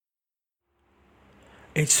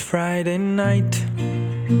It's Friday night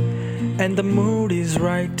and the mood is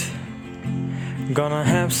right. Gonna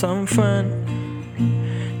have some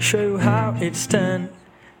fun, show you how it's done.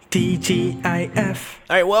 TGIF.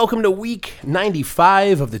 All right, welcome to week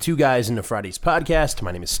 95 of the Two Guys into Fridays podcast.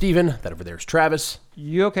 My name is Steven. That over there is Travis.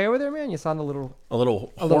 You okay over there, man? You sound a little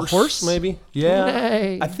horse, maybe? Yeah.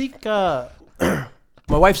 Nay. I think my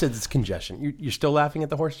wife said it's congestion. You're still laughing at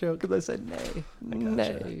the horse joke? Because I said nay.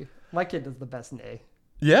 Nay. My kid does the best nay.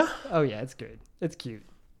 Yeah? Oh, yeah, it's good. It's cute.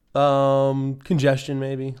 Congestion,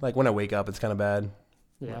 maybe. Like when I wake up, it's kind of bad.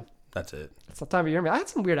 Yeah. That's it. It's the time of year. I had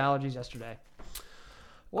some weird allergies yesterday.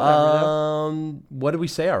 Whatever, what did we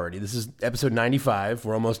say already? This is episode 95.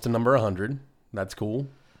 We're almost to number 100. That's cool.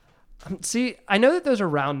 See, I know that those are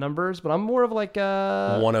round numbers, but I'm more of like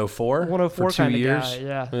a 104. 104 for 2 kind of years. guy.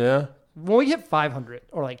 Yeah. Yeah. When we hit 500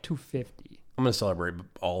 or like 250. I'm gonna celebrate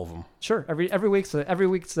all of them. Sure. Every week's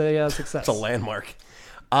a success. It's a landmark.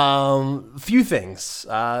 Few things.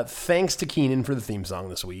 Thanks to Keenan for the theme song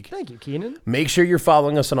this week. Thank you, Keenan. Make sure you're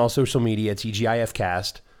following us on all social media at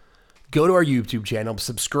TGIFcast. Go to our YouTube channel,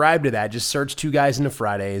 subscribe to that. Just search Two Guys into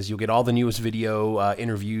Fridays. You'll get all the newest video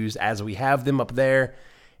interviews as we have them up there.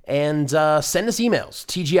 And send us emails,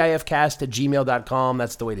 tgifcast@gmail.com.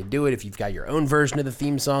 That's the way to do it if you've got your own version of the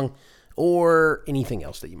theme song or anything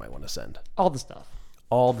else that you might want to send. All the stuff.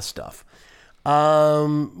 All the stuff.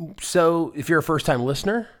 So if you're a first-time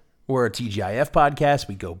listener, we're a TGIF podcast.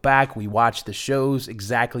 We go back. We watch the shows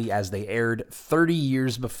exactly as they aired 30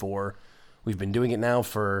 years before. We've been doing it now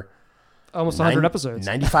for almost 100 episodes.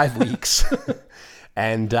 95 weeks.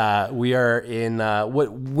 And we are in,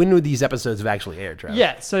 when would these episodes have actually aired, Travis?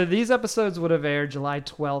 Yeah, so these episodes would have aired July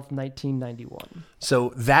 12th, 1991.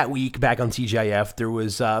 So that week back on TGIF, there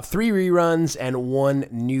was 3 reruns and 1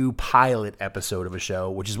 new pilot episode of a show,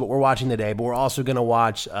 which is what we're watching today. But we're also going to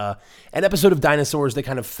watch an episode of Dinosaurs that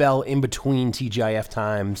kind of fell in between TGIF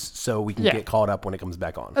times so we can get caught up when it comes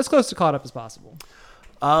back on. As close to caught up as possible.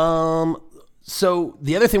 So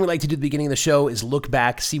the other thing we like to do at the beginning of the show is look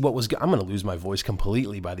back, see what was I'm going to lose my voice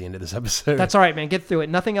completely by the end of this episode. That's all right, man. Get through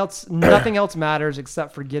it. Nothing else matters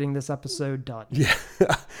except for getting this episode done. Yeah.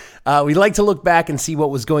 We like to look back and see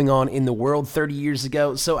what was going on in the world 30 years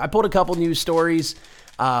ago. So I pulled a couple news stories.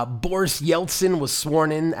 Boris Yeltsin was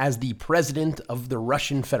sworn in as the president of the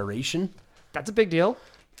Russian Federation. That's a big deal.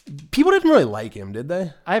 People didn't really like him, did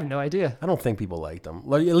they? I have no idea. I don't think people liked him.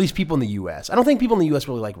 Like, at least people in the U.S. I don't think people in the U.S.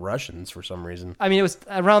 really like Russians for some reason. I mean, it was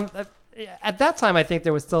around... At that time, I think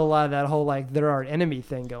there was still a lot of that whole, like, they're our enemy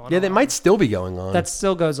thing going on. Yeah, that might still be going on. That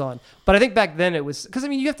still goes on. But I think back then it was... Because, I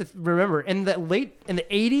mean, you have to remember, in the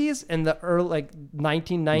 80s and the early, like,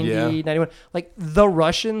 1990, 91, like, the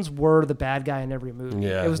Russians were the bad guy in every movie.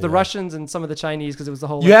 Yeah, it was the Russians and some of the Chinese because it was the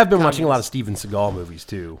whole... You have been watching a lot of Steven Seagal movies,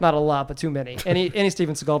 too. Not a lot, but too many. Any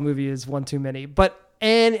Steven Seagal movie is one too many.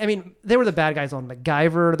 And I mean, they were the bad guys on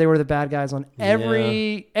MacGyver. They were the bad guys on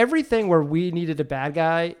everything where we needed a bad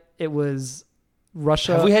guy. It was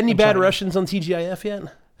Russia. Have we had any bad Russians on TGIF yet?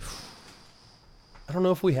 I don't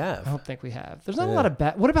know if we have. I don't think we have. There's not a lot of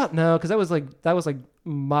bad. What about no? Because that was like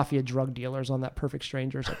mafia drug dealers on that Perfect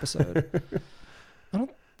Strangers episode. I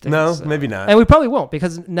don't think so. Maybe not. And we probably won't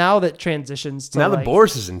because now that transitions to now the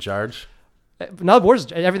Boris is in charge. Now the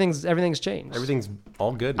Boris, everything's changed. Everything's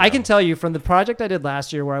all good now. I can tell you from the project I did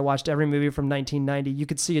last year where I watched every movie from 1990, you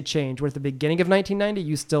could see a change. Where at the beginning of 1990,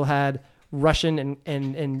 you still had Russian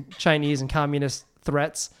and Chinese and communist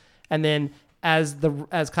threats. And then as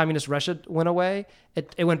communist Russia went away,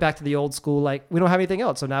 it went back to the old school, like, we don't have anything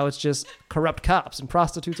else. So now it's just corrupt cops and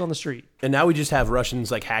prostitutes on the street. And now we just have Russians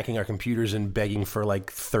like hacking our computers and begging for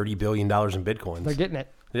like $30 billion in Bitcoins. They're getting it.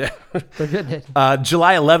 Yeah. They're getting it.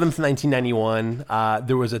 July 11th, 1991,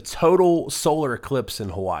 there was a total solar eclipse in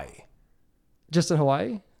Hawaii. Just in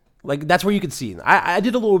Hawaii? Like, that's where you could see it. I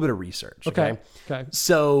did a little bit of research. Okay.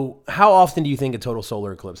 So how often do you think a total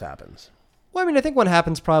solar eclipse happens? Well, I mean, I think one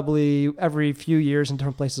happens probably every few years in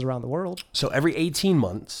different places around the world. So every 18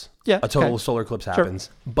 months, a total solar eclipse happens.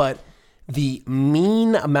 Sure. But the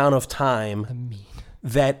mean amount of time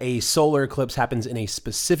that a solar eclipse happens in a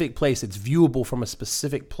specific place, it's viewable from a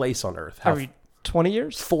specific place on Earth. Every 20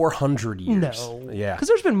 years? 400 years. No. Yeah. Because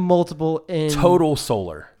there's been multiple in... Total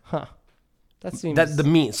solar. Huh. That seems... the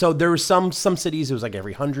mean. So there was some cities, it was like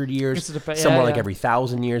every 100 years. Some were like every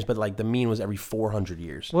 1,000 years, but like the mean was every 400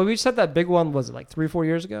 years. Well, we just had that big one, was it like 3 or 4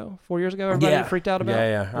 years ago? 4 years ago everybody freaked out about?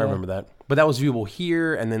 Yeah, I remember that. But that was viewable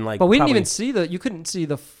here, and then like... But we didn't even see you couldn't see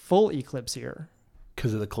the full eclipse here.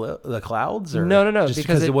 Because of the clouds? Or No. Just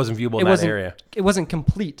because it wasn't viewable in that area? It wasn't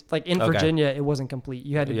complete. Like in Virginia, it wasn't complete.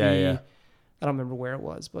 You had to be I don't remember where it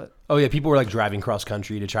was, but Oh yeah, people were like driving cross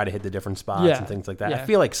country to try to hit the different spots Yeah. and things like that. Yeah. I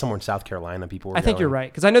feel like somewhere in South Carolina, people were. I think you're going.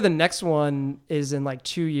 right because I know the next one is in like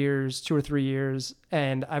 2 or 3 years,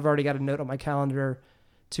 and I've already got a note on my calendar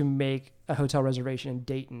to make a hotel reservation in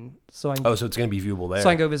Dayton, so I can, Oh, so it's gonna be viewable there. so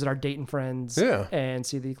I can go visit our Dayton friends Yeah. and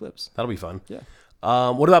see the eclipse. That'll be fun. Yeah.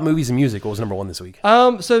 What about movies and music? What was number one this week?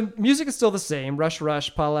 So music is still the same. Rush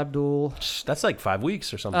Rush, Paul Abdul. That's like 5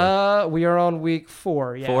 weeks or something. We are on week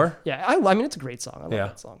 4. Yeah. 4? Yeah. I mean, it's a great song. I love Yeah.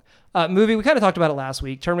 that song. Movie, we kind of talked about it last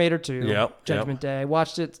week. Terminator 2. Yep, Judgment Day.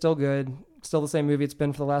 Watched it. Still good. Still the same movie it's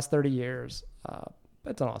been for the last 30 years.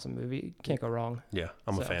 It's an awesome movie. Can't go wrong. Yeah,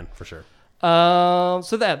 I'm a fan for sure.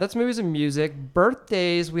 So that's movies and music.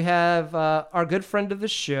 Birthdays, we have our good friend of the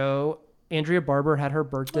show, Andrea Barber, had her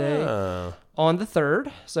birthday on the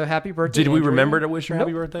 3rd. So happy birthday, Did we Andrea. remember to wish her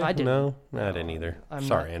happy Nope, birthday? I didn't. No, I didn't either. I'm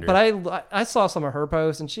Sorry, not- Andrea. But I saw some of her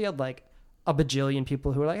posts, and she had like a bajillion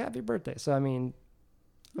people who were like, happy birthday. So, I mean,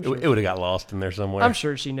 It would have got lost in there somewhere. I'm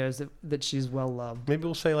sure she knows that she's well loved. Maybe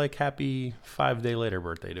we'll say like happy 5 day later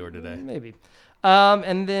birthday to her today. Maybe.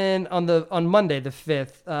 And then on Monday the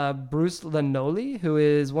 5th, Bruce Lanoli, who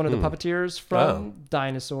is one of the puppeteers from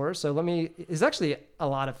Dinosaur. So is actually a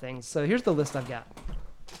lot of things. So here's the list I've got.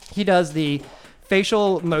 He does the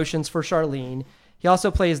facial motions for Charlene. He also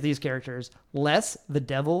plays these characters: Les, the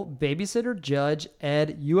devil, babysitter, judge,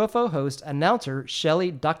 Ed, UFO host, announcer,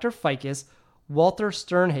 Shelley, Dr. Ficus, Walter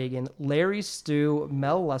Sternhagen, Larry Stu,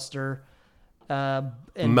 Mel Luster, and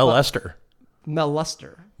Molester. Mel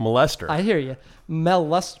Luster. Molester. I hear you. Mel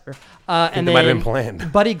Luster. I And think that might have then been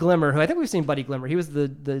planned. Buddy Glimmer, who I think we've seen Buddy Glimmer. He was the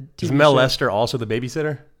TV Is Mel show. Lester also the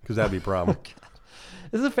babysitter? Because that'd be a problem.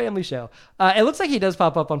 This is a family show. It looks like he does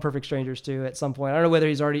pop up on Perfect Strangers too at some point. I don't know whether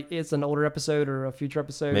it's an older episode or a future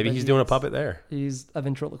episode. Maybe but he's doing a puppet there. He's a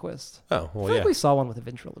ventriloquist. Oh, I well, feel yeah. like we saw one with a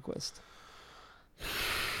ventriloquist.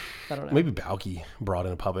 I don't know. Maybe Balky brought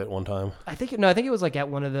in a puppet one time. I think it was like at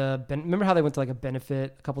one of the. Remember how they went to like a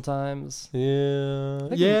benefit a couple times? Yeah.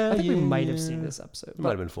 I think we might have seen this episode. It might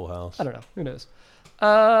have been Full House. I don't know. Who knows?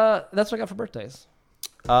 That's what I got for birthdays.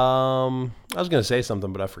 I was gonna say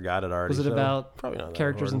something, but I forgot it already. Was it so about probably not that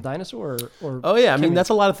characters in important. Dinosaur or Oh yeah, I mean Kimmy? that's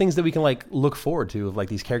a lot of things that we can like look forward to, of like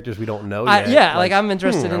these characters we don't know I, yet. yeah, like I'm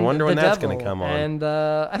interested I in wonder the when that's devil. gonna come on. And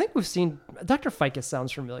I think we've seen Dr. Ficus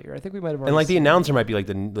sounds familiar. I think we might have already And like the seen announcer might be like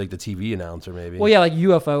the TV announcer maybe. Well, yeah, like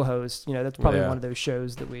UFO host. You know, that's probably Yeah. one of those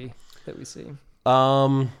shows that we see.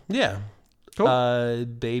 Yeah. Cool.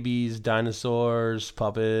 Babies, dinosaurs,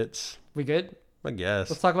 puppets. We good? I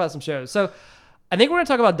guess. Let's talk about some shows. So I think we're going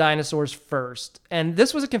to talk about dinosaurs first. And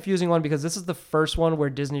this was a confusing one because this is the first one where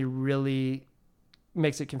Disney really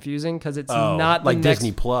makes it confusing because it's not the like next,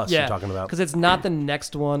 Disney Plus you're talking about. because it's not the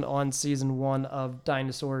next one on season 1 of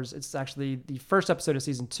Dinosaurs. It's actually the first episode of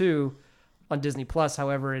season 2 on Disney Plus.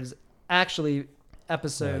 However, it is actually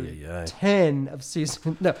episode Ay, ay, ay. 10 of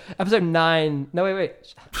season. No, episode 9. No,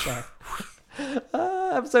 wait. Sorry.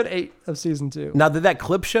 Episode 8 of season 2. Now, did that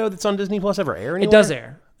clip show that's on Disney Plus ever air anywhere? It does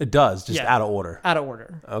air It does, just Yeah. out of order. out of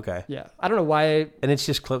order. Okay. Yeah, I don't know why. And it's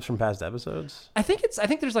just clips from past episodes? I think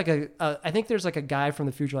there's like a guy from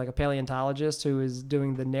the future, like a paleontologist, who is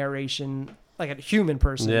doing the narration, like a human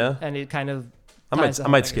person. Yeah. And it kind of. I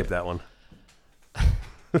might skip that one.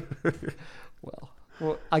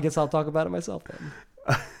 Well, I guess I'll talk about it myself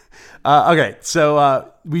then. Okay,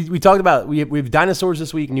 so we talked about we have dinosaurs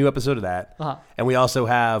this week, new episode of that, and we also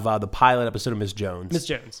have the pilot episode of Miss Jones. Miss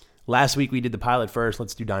Jones. Last week we did the pilot first.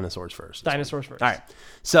 Let's do dinosaurs first. Dinosaurs first. All right.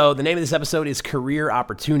 So the name of this episode is Career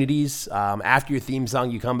Opportunities. After your theme song,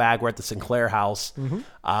 you come back. We're at the Sinclair house.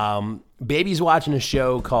 Baby's watching a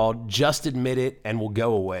show called Just Admit It and We'll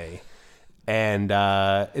Go Away. And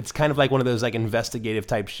it's kind of like one of those like investigative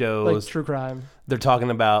type shows. Like true crime. They're talking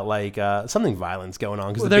about like something violence going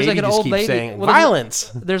on because Well, the there's baby like an just old keeps lady- saying well, there's a-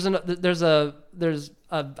 violence. There's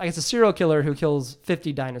I guess a serial killer who kills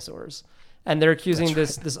 50 dinosaurs, and they're accusing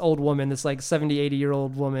this old woman, this like 70,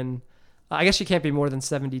 80-year-old woman. I guess she can't be more than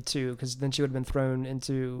 72 because then she would have been thrown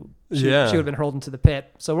into. She would have been hurled into the pit.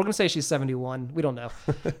 So we're gonna say she's 71. We don't know.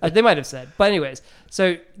 They might have said, but anyways.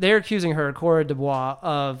 So they're accusing her, Cora Dubois,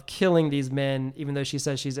 of killing these men, even though she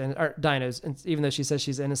says dinos, and even though she says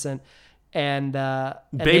she's innocent. And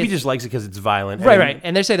Baby just likes it because it's violent. right.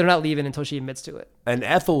 And they say they're not leaving until she admits to it. And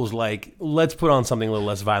Ethel's like, let's put on something a little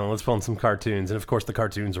less violent. Let's put on some cartoons. And of course, the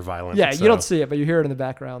cartoons are violent. Yeah, so. you don't see it, but you hear it in the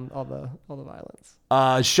background, all the violence.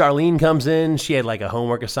 Charlene comes in. She had like a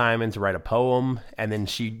homework assignment to write a poem, and then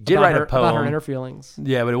she did About write her, a poem about her inner feelings.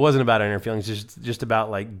 Yeah, but it wasn't about her inner feelings. Just about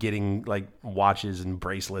like getting like watches and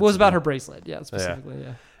bracelets. Well, it was about and- her bracelet, yeah, specifically,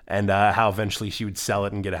 yeah. and how eventually she would sell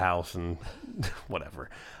it and get a house and whatever.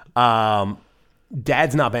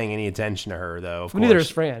 Dad's not paying any attention to her, though. Of course. Neither is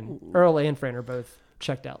Fran. Earl and Fran are both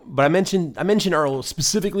checked out. But I mentioned Earl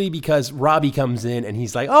specifically because Robbie comes in and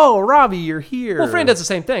he's like, "Oh, Robbie, you're here." Well, Fran does the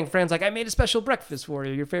same thing. Fran's like, I made a special breakfast for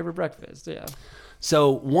you, your favorite breakfast. Yeah.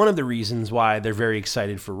 So one of the reasons why they're very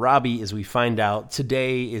excited for Robbie is we find out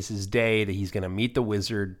today is his day that he's going to meet the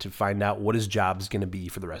wizard to find out what his job is going to be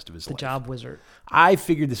for the rest of his life. The job wizard. I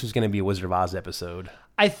figured this was going to be a Wizard of Oz episode.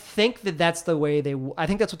 I think that's the way I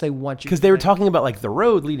think that's what they want you to Because they were think. talking about like the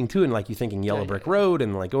road leading to it and like you thinking Yellow Brick Road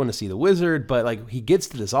and like going to see the wizard. But like he gets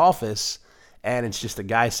to this office and it's just a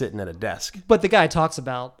guy sitting at a desk. But the guy talks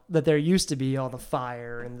about that there used to be all the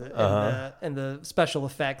fire and the special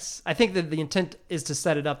effects. I think that the intent is to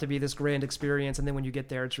set it up to be this grand experience, and then when you get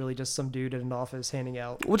there, it's really just some dude at an office handing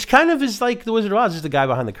out. Which kind of is like the Wizard of Oz, just the guy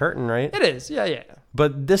behind the curtain, right? It is, yeah.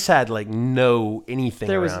 But this had like no anything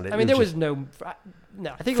There was, around it. I mean, It there just- was no.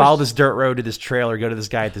 No, I think it follow was, this dirt road to this trailer, go to this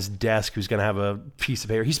guy at this desk who's going to have a piece of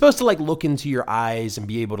paper. He's supposed to like look into your eyes and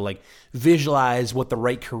be able to like visualize what the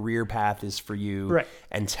right career path is for you Right.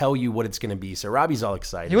 and tell you what it's going to be. So Robbie's all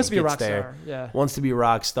excited. He wants to be a gets rock star, yeah. Wants to be a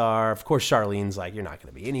rock star. Of course, Charlene's like, you're not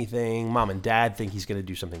going to be anything. Mom and Dad think he's going to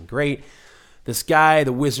do something great. This guy,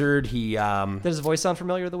 the wizard, he, Does his voice sound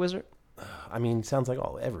familiar, the wizard? I mean, sounds like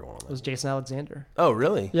everyone. It was Jason Alexander. Oh,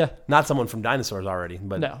 really? Yeah. Not someone from Dinosaurs already,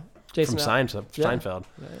 but No. Jason from Seinfeld.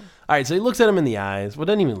 Yeah. All right, so he looks at him in the eyes. Well,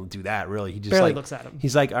 doesn't even do that, really. He just Barely like, looks at him.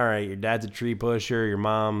 He's like, all right, your dad's a tree pusher. Your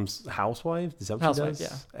mom's housewife. Is that what Housewife, she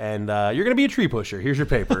does? yeah. And you're going to be a tree pusher. Here's your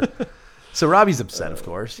paper. So Robbie's upset, of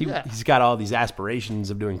course. Yeah. He's got all these aspirations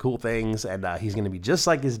of doing cool things, and he's going to be just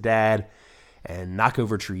like his dad and knock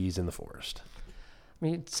over trees in the forest. I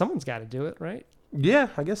mean, someone's got to do it, right? Yeah,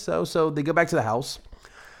 I guess so. So they go back to the house.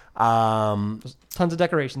 Tons of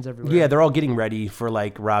decorations everywhere. Yeah, they're all getting ready for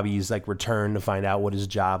like Robbie's like return to find out what his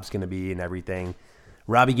job's going to be and everything.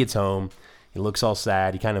 Robbie gets home. He looks all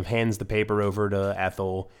sad. He kind of hands the paper over to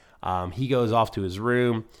Ethel. He goes off to his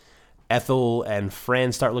room. Ethel and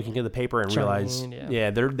Fran start looking at the paper and realize,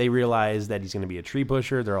 Charlene, they realize that he's going to be a tree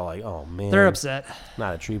pusher. They're all like, oh man, They're upset.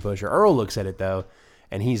 not a tree pusher. Earl looks at it though,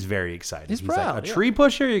 and he's very excited. He's like, proud, a yeah. tree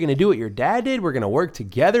pusher? You're going to do what your dad did? We're going to work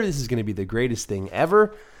together. This is going to be the greatest thing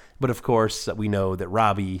ever. But of course, we know that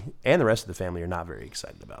Robbie and the rest of the family are not very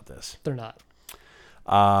excited about this. They're not.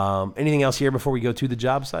 Anything else here before we go to the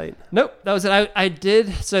job site? Nope, that was it. I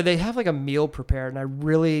did. So they have like a meal prepared,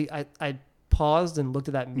 and I paused and looked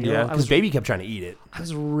at that meal. Yeah, I because was Baby kept trying to eat it. I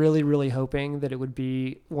was really, really hoping that it would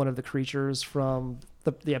be one of the creatures from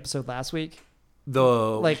the episode last week.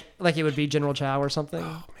 Like it would be General Chow or something.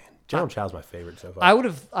 General Chow's my favorite so far. I would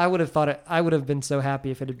have thought it. I would have been so happy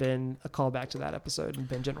if it had been a callback to that episode and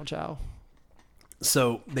been General Chow.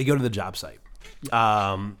 So they go to the job site.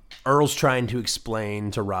 Earl's trying to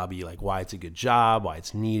explain to Robbie like why it's a good job, why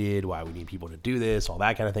it's needed, why we need people to do this, all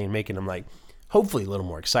that kind of thing, and making him like hopefully a little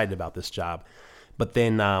more excited about this job. But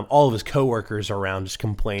then all of his coworkers are around just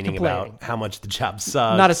complaining about how much the job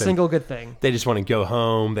sucks. Not a single good thing. They just want to go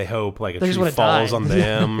home. They hope like a They just tree wanna falls die. on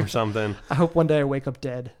them or something. I hope one day I wake up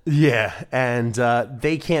dead. Yeah, and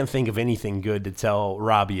they can't think of anything good to tell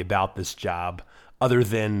Robbie about this job other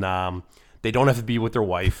than they don't have to be with their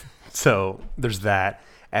wife. So there's that.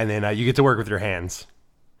 And then you get to work with your hands.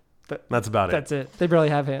 That's about it. That's it. They barely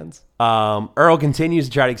have hands. Earl continues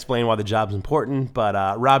to try to explain why the job's important,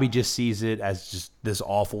 but Robbie just sees it as just this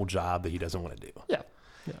awful job that he doesn't want to do. Yeah.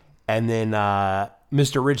 And then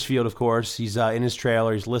Mr. Richfield, of course, he's in his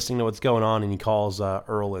trailer. He's listening to what's going on, and he calls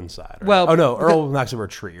Earl inside. Right? Well, oh no, Earl knocks over a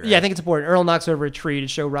tree. Right? Yeah, I think it's important. Earl knocks over a tree to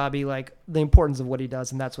show Robbie like the importance of what he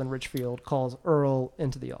does, and that's when Richfield calls Earl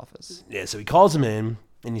into the office. Yeah, so he calls him in,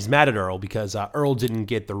 and he's mad at Earl because Earl didn't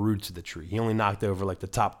get the roots of the tree. He only knocked over like the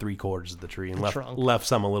top 3/4 of the tree and left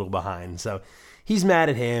some a little behind. So he's mad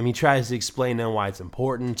at him. He tries to explain to him why it's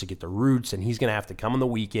important to get the roots, and he's going to have to come on the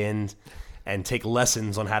weekend and take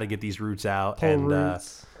lessons on how to get these roots out.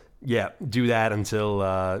 Roots. Do that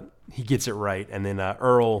until he gets it right. And then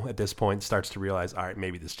Earl, at this point, starts to realize, all right,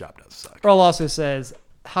 maybe this job does suck. Earl also says,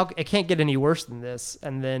 "How it can't get any worse than this."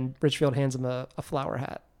 And then Richfield hands him a flower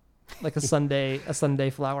hat, like a Sunday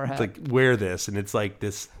flower hat. It's like, wear this, and it's like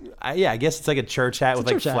this. I guess it's like a church hat with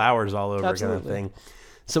like flowers all over, kind of thing.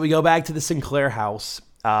 So we go back to the Sinclair house.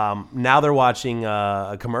 Now they're watching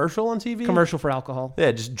a commercial on TV. Commercial for alcohol.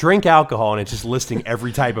 Yeah, just drink alcohol, and it's just listing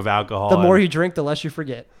every type of alcohol. The more you drink, the less you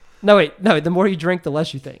forget. No, the more you drink, the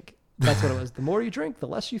less you think. That's what it was. The more you drink, the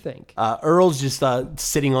less you think. Earl's just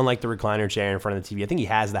sitting on like the recliner chair in front of the TV. I think he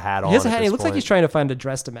has the hat on. He has a hat. He looks like he's trying to find a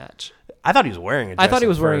dress to match. I thought he was wearing a dress. I thought he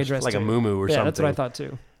was wearing a first, dress like too. a muumuu or something. Yeah, that's what I thought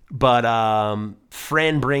too. But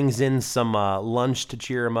Fran brings in some lunch to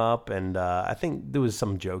cheer him up, and I think there was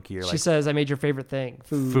some joke here. She says, "I made your favorite thing,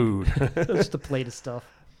 food." Just a plate of stuff.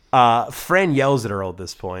 Fran yells at Earl at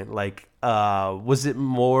this point. Like, was it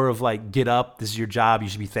more of like, get up, this is your job, you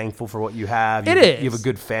should be thankful for what you have. It is. You have a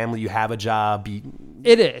good family, you have a job.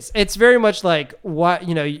 It is. It's very much like, what,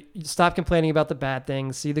 you stop complaining about the bad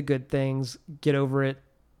things, see the good things, get over it,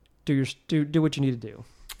 do what you need to do.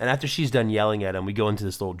 And after she's done yelling at him, we go into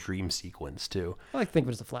this little dream sequence too. I like to think of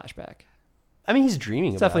it as a flashback. I mean, he's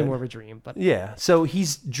dreaming It's about definitely it. more of a dream, but Yeah. So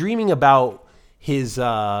he's dreaming about his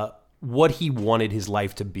what he wanted his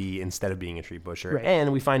life to be instead of being a tree pusher. Right.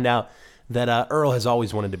 And we find out that Earl has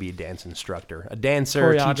always wanted to be a dance instructor, a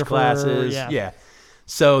dancer, teach Choreographer, classes. yeah.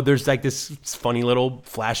 So there's like this funny little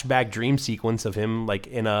flashback dream sequence of him like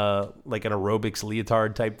in an aerobics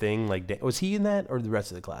leotard type thing. Like, was he in that, or the rest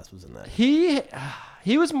of the class was in that?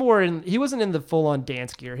 he was more in. He wasn't in the full on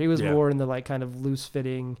dance gear. He was Yeah. more in the like kind of loose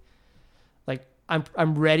fitting. Like,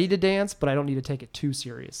 I'm ready to dance, but I don't need to take it too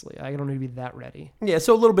seriously. I don't need to be that ready. Yeah,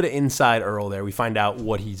 so a little bit of inside Earl there. We find out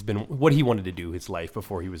what he wanted to do his life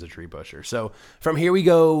before he was a tree pusher. So from here we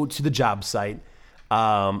go to the job site.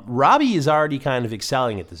 Robbie is already kind of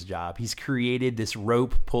excelling at this job. He's created this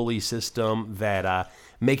rope pulley system that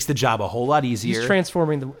makes the job a whole lot easier. He's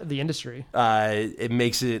transforming the industry. It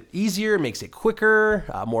makes it easier, makes it quicker,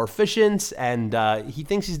 more efficient, and he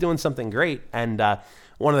thinks he's doing something great. And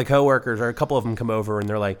one of the coworkers, or a couple of them, come over and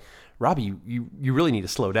they're like, "Robbie, you really need to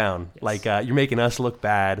slow down. Yes. Like, you're making us look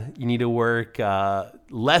bad. You need to work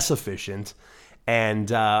less efficient." And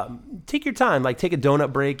take your time, like take a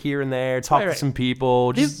donut break here and there, talk to Right. some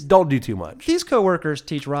people. Just don't do too much. These coworkers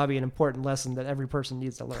teach Robbie an important lesson that every person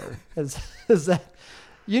needs to learn: is that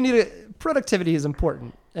productivity is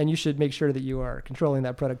important, and you should make sure that you are controlling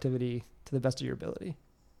that productivity to the best of your ability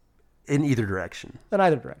In either direction. in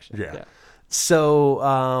either direction. Yeah.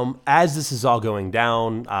 So as this is all going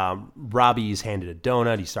down, Robbie's handed a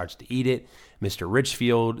donut. He starts to eat it. Mr.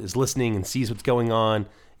 Richfield is listening and sees what's going on,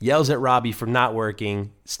 yells at Robbie for not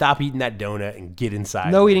working. Stop eating that donut and get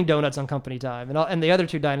inside. No eating donuts on company time, and the other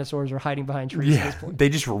two dinosaurs are hiding behind trees at this point. They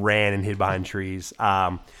just ran and hid behind trees.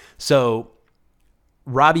 So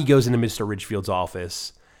Robbie goes into Mr. Richfield's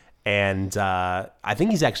office, and I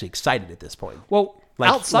think he's actually excited at this point. Well,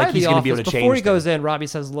 Like outside he's the gonna office, be able to before change he goes in, Robbie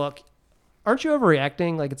says, "Look, aren't you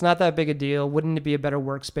overreacting? Like, it's not that big a deal. Wouldn't it be a better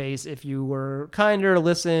workspace if you were kinder,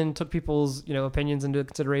 listened, took people's opinions into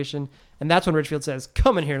consideration?" And that's when Richfield says,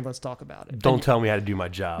 "Come in here and let's talk about it." Don't tell me how to do my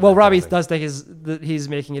job. Well, That kind Robbie of thing. does think he's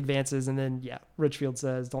making advances, and then Richfield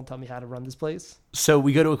says, "Don't tell me how to run this place." So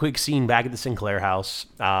we go to a quick scene back at the Sinclair house.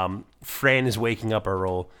 Fran is waking up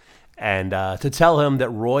Earl, and to tell him that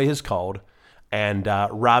Roy has called, and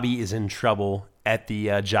Robbie is in trouble at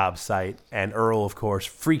the job site. And Earl, of course,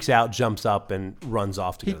 freaks out, jumps up, and runs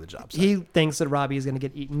off to go to the job site. He thinks that Robbie is going to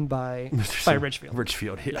get eaten by Richfield.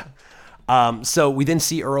 Richfield, yeah. So we then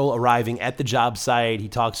see Earl arriving at the job site. He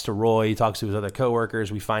talks to Roy. He talks to his other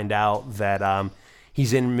coworkers. We find out that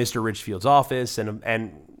he's in Mr. Richfield's office, and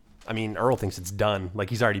I mean, Earl thinks it's done. Like,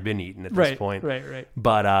 he's already been eaten at this point. Right.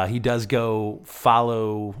 But he does go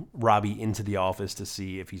follow Robbie into the office to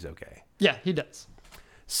see if he's okay. Yeah, he does.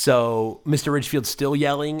 So Mr. Richfield's still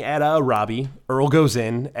yelling at Robbie. Earl goes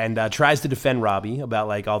in and tries to defend Robbie about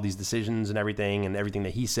like all these decisions and everything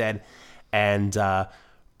that he said. And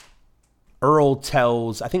Earl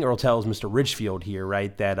tells Mr. Richfield here,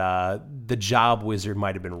 right, that the job wizard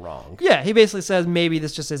might have been wrong. Yeah, he basically says maybe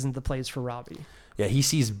this just isn't the place for Robbie. Yeah, he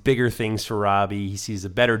sees bigger things for Robbie. He sees a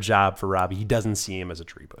better job for Robbie. He doesn't see him as a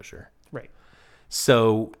tree pusher. Right.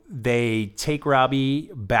 So they take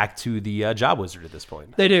Robbie back to the job wizard at this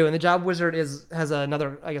point. They do, and the job wizard has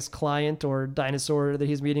another, I guess, client or dinosaur that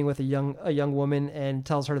he's meeting with, a young woman, and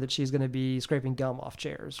tells her that she's going to be scraping gum off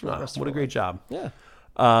chairs for the rest of What her a great life. job. Yeah.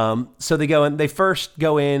 So they go and they first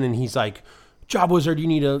go in and he's like, "Job wizard, you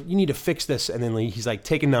need to fix this." And then he's like,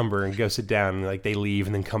 "Take a number and go sit down." And like they leave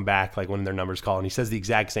and then come back like when their number's called, and he says the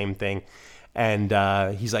exact same thing. And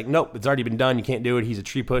he's like, "Nope, it's already been done. You can't do it." He's a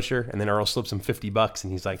tree pusher. And then Earl slips him $50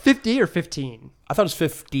 and he's like, 50 or 15? "I thought it was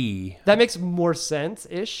 50." That makes more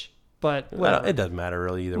sense-ish, but whatever. It doesn't matter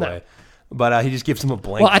really either No. way. But he just gives him a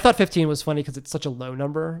blank. Well, I thought 15 was funny because it's such a low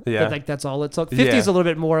number. Yeah. That, like, that's all it took. 50 is Yeah. a little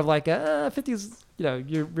bit more of like, 50's,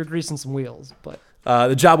 you're greasing some wheels, but...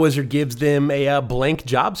 The job wizard gives them a blank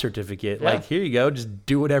job certificate. Yeah. Like, here you go. Just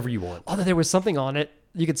do whatever you want. Although there was something on it.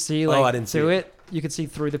 You could see, like, I didn't see through it. it. You could see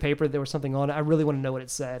through the paper there was something on it. I really want to know what it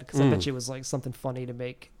said because I bet you it was, like, something funny to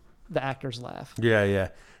make the actors laugh. Yeah.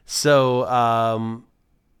 So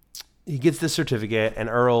he gets this certificate, and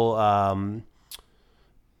Earl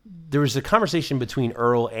there was a conversation between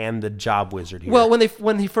Earl and the job wizard here. Well,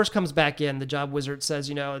 when he first comes back in, the job wizard says,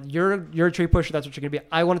 you're a tree pusher. That's what you're gonna be.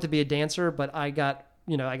 I wanted to be a dancer, but I got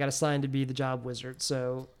assigned to be the job wizard.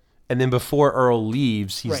 So. And then before Earl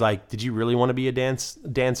leaves, he's Right. like, "Did you really want to be a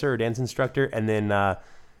dancer or dance instructor?" And then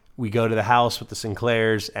we go to the house with the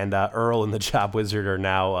Sinclairs, and Earl and the job wizard are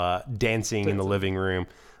now dancing in the living room.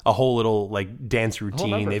 A whole little like dance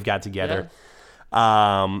routine number. they've got together.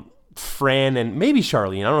 Fran and maybe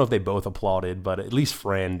Charlene, I don't know if they both applauded, but at least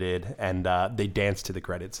Fran did, and they danced to the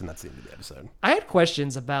credits, and that's the end of the episode. I had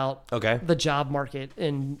questions about Okay. the job market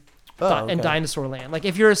in okay. Dinosaur Land. Like,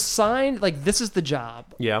 if you're assigned, like, this is the job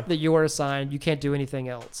Yeah. that you are assigned, you can't do anything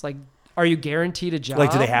else. Like, are you guaranteed a job?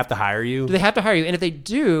 Like, do they have to hire you? Do they have to hire you? And if they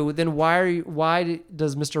do, then why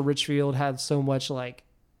does Mr. Richfield have so much like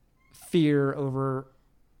fear over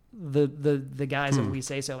the guys that we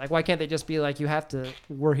say so? Like, why can't they just be like,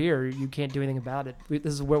 we're here, you can't do anything about it.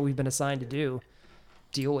 This is what we've been assigned to do.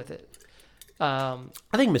 Deal with it. I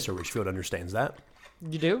think Mr. Richfield understands that.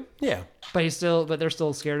 You do? Yeah. But they're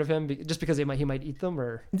still scared of him just because he might eat them,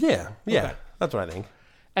 or. Yeah. Okay. That's what I think.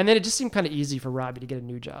 And then it just seemed kind of easy for Robbie to get a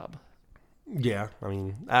new job. Yeah, I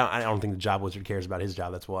mean, I don't think the job wizard cares about his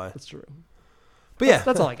job. That's why. That's true. But yeah,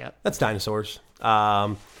 That's all I got. That's dinosaurs.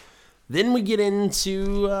 Then we get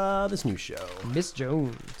into this new show. Miss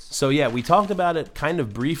Jones. So yeah, we talked about it kind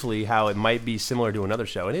of briefly, how it might be similar to another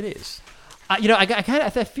show, and it is. I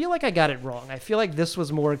feel like I got it wrong. I feel like this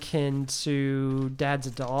was more akin to Dad's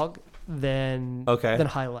a Dog than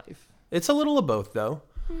High Life. It's a little of both, though.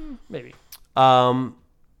 Maybe.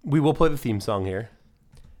 We will play the theme song here.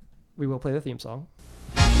 We will play the theme song.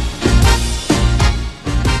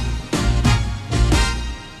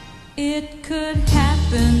 It could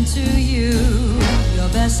happen to you. Your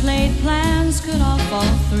best laid plans could all fall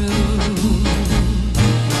through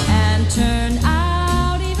and turn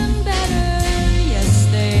out even better. Yes,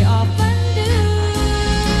 they often do.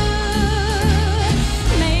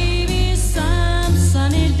 Maybe some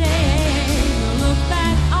sunny day you'll look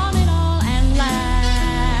back on it all and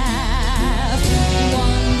laugh,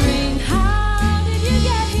 wondering how did you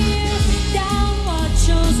get here, down what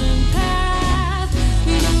chosen path.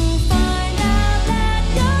 You'll find out that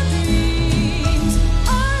your dreams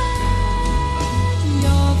are at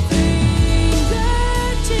your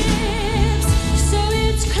fingertips. So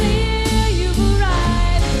it's clear you've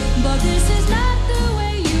arrived, but this is not the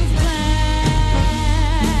way you've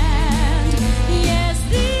planned. Yes,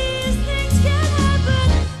 these things can happen.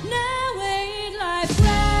 Now ain't life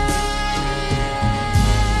grand.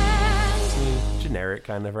 Generic,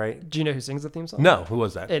 kind of, right? Do you know who sings the theme song? No, who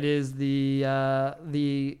was that? It is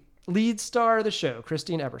the lead star of the show,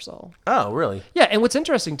 Christine Ebersol. Oh, really? Yeah, and what's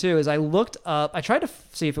interesting too is I looked up. I tried to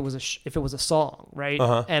see if it was a song, right?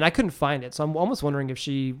 And I couldn't find it. So I'm almost wondering if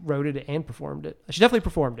she wrote it and performed it. She definitely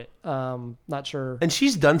performed it. Not sure. And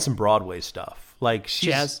she's done some Broadway stuff. Like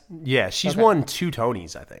she has? Yeah, she's Okay. won 2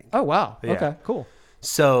 Tonys, I think. Oh wow. Yeah. Okay. Cool.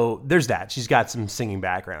 So there's that. She's got some singing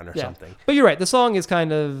background or Yeah. something. But you're right. The song is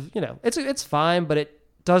kind of it's fine, but it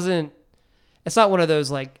doesn't. It's not one of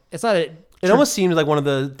those like it's not a. It almost seems like one of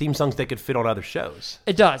the theme songs that could fit on other shows.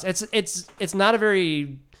 It does. It's not a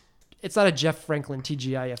very. It's not a Jeff Franklin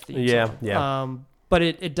TGIF theme Yeah, song. yeah. But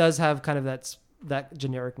it does have kind of that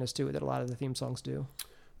genericness to it that a lot of the theme songs do.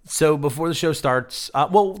 So before the show starts,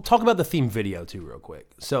 well, talk about the theme video too real quick.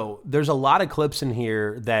 So there's a lot of clips in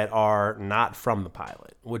here that are not from the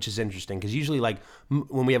pilot, which is interesting because usually like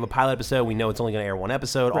when we have a pilot episode, we know it's only going to air one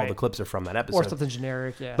episode. All Right. the clips are from that episode. Or something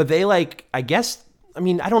generic, yeah. But they like, I guess, I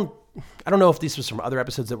mean, I don't know if these was from other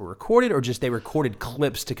episodes that were recorded or just they recorded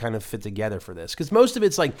clips to kind of fit together for this. Because most of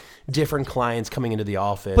it's like different clients coming into the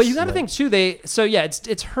office. But you got to and, think too.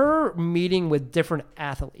 It's her meeting with different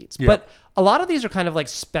athletes. Yeah. But a lot of these are kind of like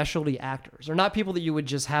specialty actors. They're not people that you would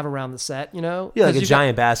just have around the set. You know, Yeah, like 'Cause a you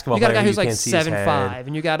giant basketball You got a player guy who's who like can't see his head. 7'5",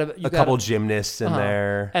 and you got a couple gymnasts in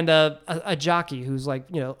there. and a jockey who's like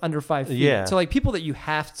under 5 feet. Yeah. So like people that you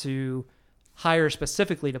have to hire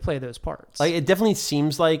specifically to play those parts. Like it definitely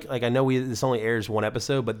seems like I know this only airs one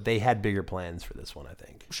episode, but they had bigger plans for this one, I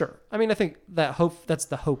think. Sure. I mean, I think that's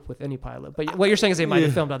the hope with any pilot. But what you're saying is they might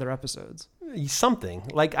have filmed other episodes. Something.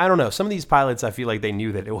 Like, I don't know. Some of these pilots, I feel like they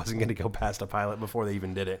knew that it wasn't going to go past a pilot before they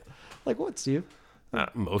even did it. Like what, Steve?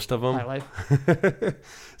 Most of them. High Life.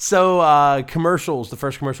 So, commercials. The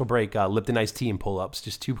first commercial break, Lipton Iced Tea and pull-ups.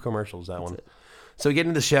 Just 2 commercials, that one. it. So, we get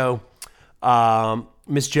into the show.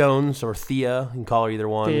 Miss Jones, or Thea, you can call her either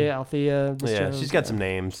one. Althea. Miss Yeah, Jones, she's got some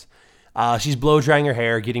names. She's blow drying her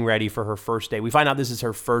hair, getting ready for her first day. We find out this is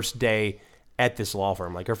her first day at this law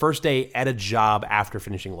firm, like her first day at a job after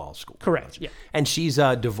finishing law school. Correct. Yeah. And she's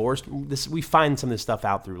divorced. We find some of this stuff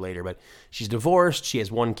out through later, but she's divorced. She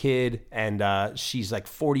has one kid, and she's like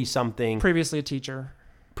 40 something. Previously a teacher.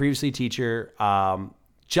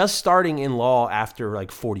 Just starting in law after like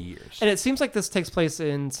 40 years. And it seems like this takes place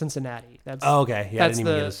in Cincinnati. That's okay. Yeah, I that's didn't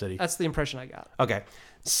even get a city. That's the impression I got. Okay.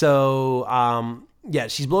 So, yeah,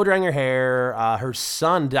 she's blow drying her hair. Her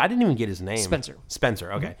son, I didn't even get his name.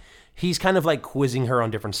 Spencer. Okay. He's kind of like quizzing her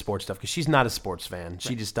on different sports stuff because she's not a sports fan.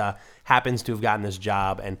 She just happens to have gotten this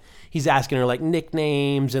job, and he's asking her like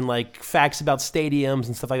nicknames and like facts about stadiums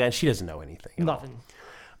and stuff like that. She doesn't know anything. Nothing.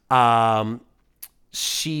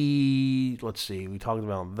 Let's see, we talked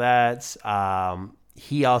about that.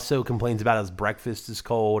 He also complains about his breakfast is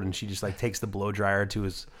cold, and she just like takes the blow dryer to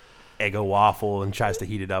his Eggo waffle and tries to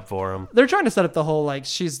heat it up for him. They're trying to set up the whole like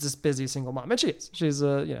she's this busy single mom, and she is. She's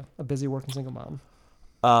a busy working single mom.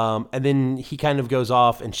 And then he kind of goes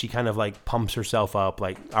off, and she kind of like pumps herself up,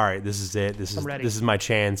 like, "All right, this is it. This is my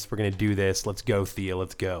chance. We're gonna do this. Let's go, Thea.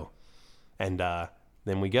 Let's go." And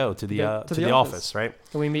then we go to the office, right?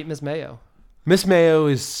 And we meet Miss Mayo. Miss Mayo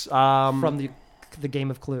is from the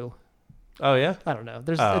game of Clue. Oh yeah, I don't know.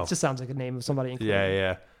 It just sounds like a name of somebody in Clue.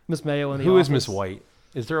 Yeah. Miss Mayo in the Who office. is Miss White?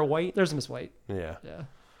 Is there a White? There's a Miss White. Yeah. Yeah.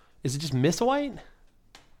 Is it just Miss White?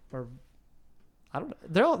 Or I don't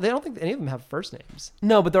know. They don't think any of them have first names.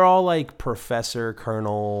 No, but they're all like Professor,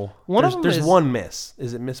 Colonel. There's one Miss.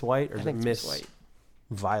 Is it Miss White or is it Miss White.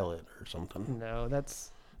 Violet or something? No, it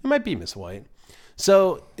might be Miss White.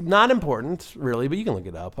 So not important really, but you can look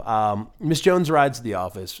it up. Miss Jones rides to the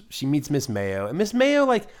office. She meets Miss Mayo, and Miss Mayo,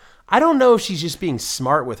 like, I don't know if she's just being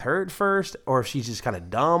smart with her at first or if she's just kind of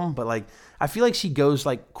dumb, but like I feel like she goes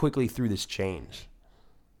like quickly through this change.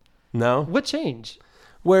 No? What change?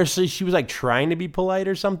 Where she was like trying to be polite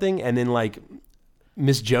or something, and then like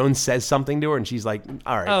Miss Jones says something to her, and she's like,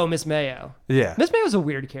 "All right." Oh, Miss Mayo. Yeah. Miss Mayo's a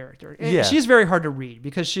weird character. Yeah. She's very hard to read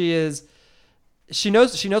because she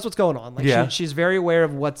knows what's going on. Like she's very aware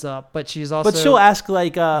of what's up, but she's also she'll ask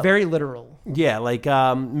like very literal. Yeah, like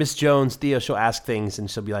Miss Jones, Theo, she'll ask things and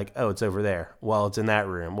she'll be like, "Oh, it's over there. Well, it's in that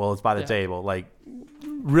room. Well, it's by the table." Like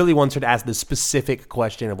really wants her to ask the specific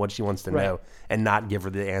question of what she wants to know and not give her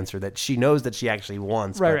the answer that she knows that she actually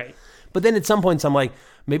wants. Right. But then at some points I'm like,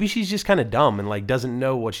 maybe she's just kind of dumb and like doesn't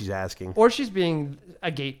know what she's asking. Or she's being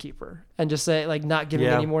a gatekeeper and just say like not giving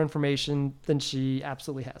any more information than she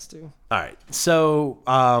absolutely has to. All right.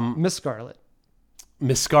 So Miss Scarlet.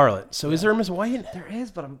 So is there a Miss White? There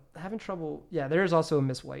is, but I'm having trouble. Yeah, there is also a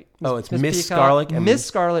Miss White. It's Miss Scarlet. Miss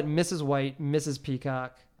Scarlet, Mrs. White, Mrs.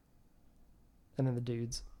 Peacock, and then the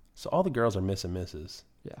dudes. So all the girls are Miss and Mrs.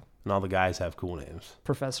 Yeah. And all the guys have cool names.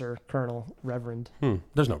 Professor, Colonel, Reverend.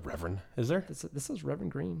 There's no Reverend, is there? This is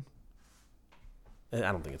Reverend Green. I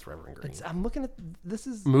don't think it's Reverend Green. I'm looking at this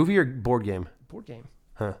is movie or board game? Board game.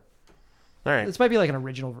 Huh. All right. This might be like an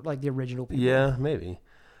original, like the original people. Yeah, maybe.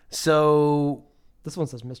 So this one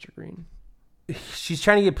says Mr. Green. She's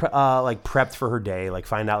trying to get prepped for her day, like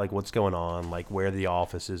find out like what's going on, like where the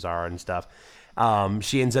offices are and stuff.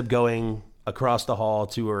 She ends up going across the hall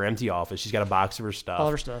to her empty office. She's got a box of her stuff. All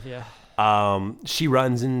of her stuff, yeah. She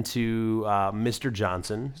runs into Mr.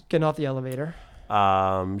 Johnson. Getting off the elevator.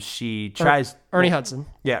 She tries... Ernie Hudson.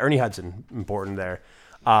 Yeah, Ernie Hudson. Important there.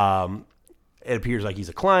 It appears like he's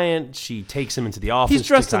a client. She takes him into the office. He's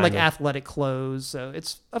dressed in like athletic clothes, so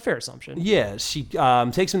it's a fair assumption. Yeah, she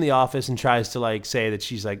takes him to the office and tries to like say that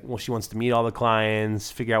she's like, well, she wants to meet all the clients,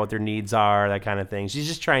 figure out what their needs are, that kind of thing. She's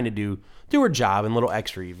just trying to do her job and a little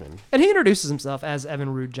extra even. And he introduces himself as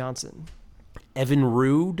Evan Rude Johnson. Evan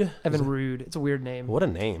Rude? Evan Rude. It's a weird name. What a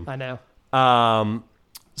name. I know.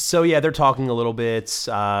 So yeah, they're talking a little bit.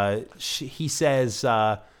 He says,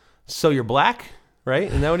 so you're black? Right?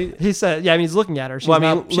 Isn't that what he said? Yeah, I mean, he's looking at her.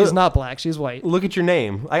 She's not black. She's white. Look at your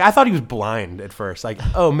name. Like, I thought he was blind at first. Like,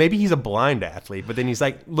 oh, maybe he's a blind athlete. But then he's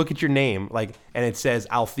like, look at your name. Like, and it says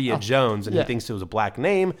Althea Jones, and he thinks it was a black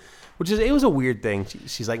name, it was a weird thing.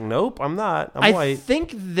 She's like, nope, I'm not. I'm white. I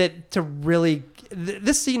think that to really,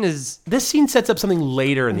 this scene sets up something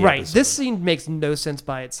later in the episode. This scene makes no sense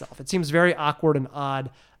by itself. It seems very awkward and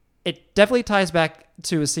odd. It definitely ties back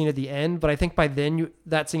to a scene at the end, but I think by then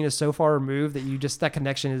that scene is so far removed that that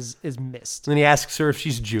connection is missed. And then he asks her if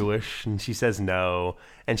she's Jewish, and she says no.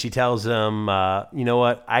 And she tells him, you know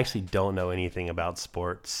what? I actually don't know anything about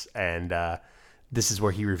sports. And this is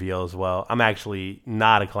where he reveals, well, I'm actually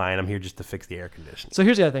not a client. I'm here just to fix the air conditioning. So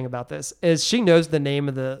here's the other thing about this, is she knows the name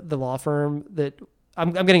of the law firm that...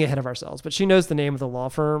 I'm getting ahead of ourselves, but she knows the name of the law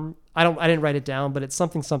firm. I didn't write it down, but it's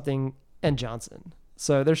something and Johnson.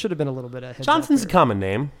 So there should have been a little bit of heads Johnson's up a common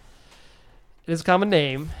name. It is a common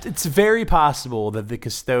name. It's very possible that the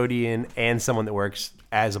custodian and someone that works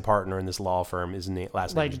as a partner in this law firm is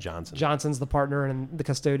last name is Johnson. Johnson's the partner, and the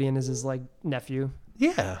custodian is his like nephew.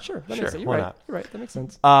 Yeah, Sure, that makes sense. You're why right. not? You're right. That makes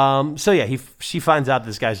sense. So yeah, she finds out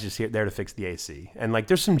this guy's just there to fix the AC, and like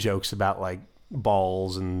there's some jokes about like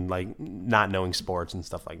balls and like not knowing sports and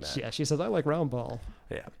stuff like that. Yeah, she says I like round ball.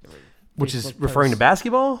 Yeah, which is Facebook referring to posts.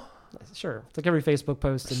 basketball. Sure, it's like every Facebook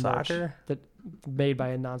post and merch Soccer? that made by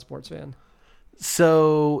a non-sports fan.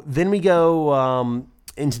 So then we go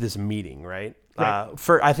into this meeting, right? Right.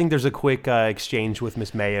 I think there's a quick exchange with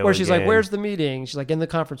Miss Mayo. Where she's like, again. "Where's the meeting?" She's like, "In the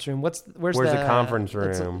conference room." Where's the conference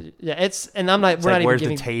it's room? and I'm not. We're like, not even where's the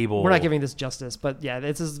giving table? We're not giving this justice, but yeah,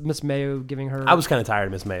 this is Miss Mayo giving her. I was kind of tired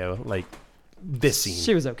of Miss Mayo, like this scene.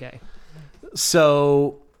 She was okay.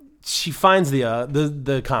 So she finds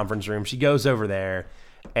the conference room. She goes over there,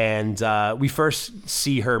 and we first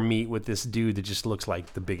see her meet with this dude that just looks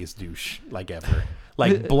like the biggest douche like ever.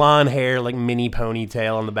 Like blonde hair, like mini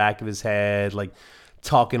ponytail on the back of his head, like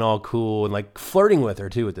talking all cool and like flirting with her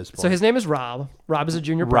too at this point. So his name is Rob. Rob is a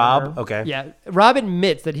junior Rob, partner. okay. Yeah, Rob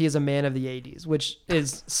admits that he is a man of the '80s, which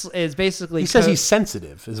is basically he says he's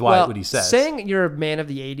sensitive, is what he says. Saying you're a man of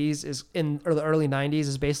the '80s is or the early '90s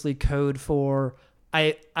is basically code for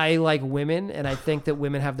I like women and I think that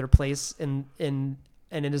women have their place in and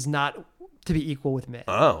it is not to be equal with men.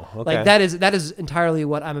 Oh, okay. Like that is entirely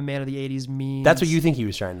what I'm a man of the '80s means. That's what you think he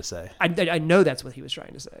was trying to say. I know that's what he was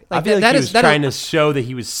trying to say. I feel like he was trying to show that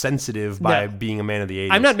he was sensitive by being a man of the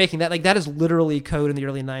 80s. I'm not making that. Like that is literally code in the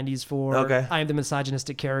early '90s for Okay. I am the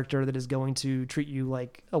misogynistic character that is going to treat you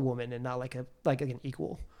like a woman and not like an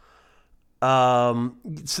equal.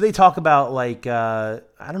 So they talk about like I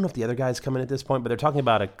don't know if the other guys come in at this point, but they're talking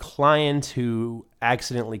about a client who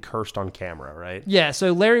accidentally cursed on camera, right? Yeah.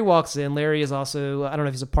 So Larry walks in. Larry is also I don't know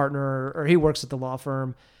if he's a partner or he works at the law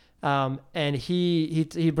firm, and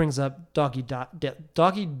he brings up Doggy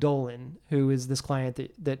Dolan, who is this client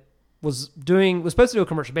that was supposed to do a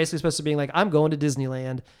commercial, basically supposed to be like I'm going to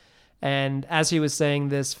Disneyland. And as he was saying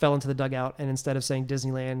this, fell into the dugout, and instead of saying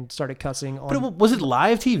Disneyland, started cussing on. But was it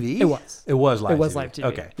live TV? It was. It was live. It was TV. live TV.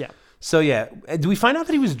 Okay. Yeah. So yeah, do we find out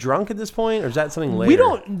that he was drunk at this point, or is that something later? We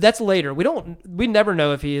don't. That's later. We never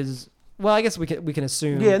know if he is. Well, I guess we can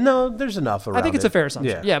assume. Yeah. No, there's enough around I think it's it. a fair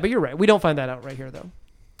assumption. Yeah. Yeah, but you're right. We don't find that out right here, though.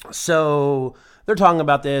 So they're talking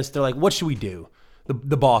about this. They're like, "What should we do?"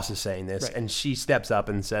 The boss is saying this, Right. and she steps up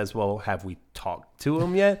and says, "Well, have we talked to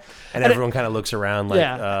him yet?" And everyone kind of looks around like,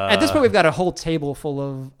 Yeah. At this point, we've got a whole table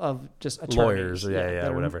full of just attorneys. Lawyers, yeah,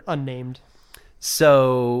 that are whatever. Unnamed.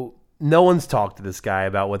 So no one's talked to this guy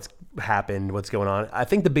about what's happened, what's going on. I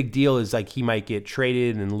think the big deal is like he might get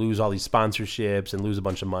traded and lose all these sponsorships and lose a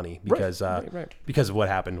bunch of money because Right. because of what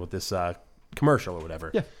happened with this commercial or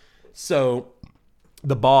whatever. Yeah. So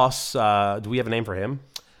the boss, do we have a name for him?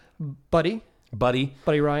 Buddy Buddy.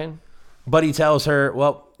 Ryan. Buddy tells her,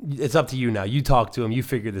 "Well, it's up to you now. You talk to him. You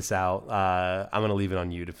figure this out. I'm gonna leave it on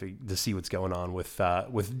you to see what's going on with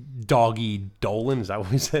Doggy Dolan. Is that what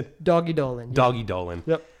we said? Doggy Dolan. Yeah. Doggy Dolan.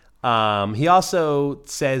 Yep. He also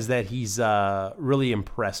says that he's really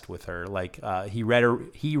impressed with her. Like he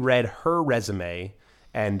read her resume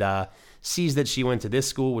and sees that she went to this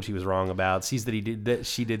school, which he was wrong about. Sees that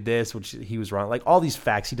she did this, which he was wrong. Like all these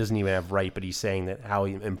facts he doesn't even have right, but he's saying that how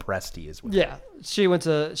impressed he is with. Yeah. She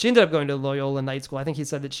ended up going to Loyola Night School. I think he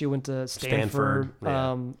said that she went to Stanford.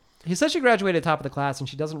 Yeah. He said she graduated top of the class, and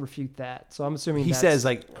she doesn't refute that. So I'm assuming He that's says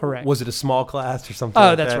like, correct. was it a small class or something? Oh,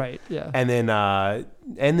 like that's that? right. Yeah. And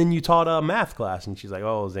then you taught a math class, and she's like,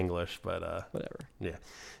 oh, it was English, but Whatever. yeah.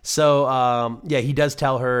 So he does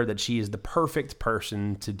tell her that she is the perfect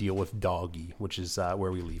person to deal with Doggy, which is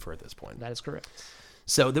where we leave her at this point. That is correct.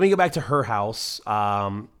 So then we go back to her house.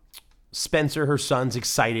 Spencer, her son's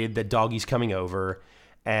excited that Doggy's coming over,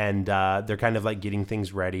 and they're kind of like getting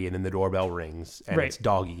things ready, and then the doorbell rings, and Right. it's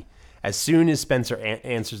Doggy. As soon as Spencer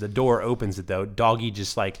answers the door, opens it though, Doggy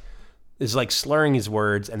just is slurring his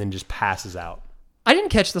words and then just passes out. I didn't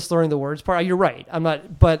catch the slurring the words part. You're right.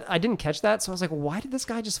 But I didn't catch that. So I was like, why did this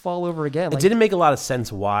guy just fall over again? It didn't make a lot of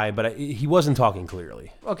sense why, but he wasn't talking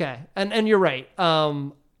clearly. Okay. And you're right.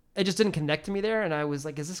 It just didn't connect to me there. And I was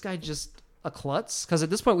like, is this guy just a klutz? Because at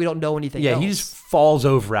this point, we don't know anything else. He just falls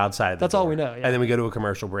over outside. That's all we know, yeah. And then we go to a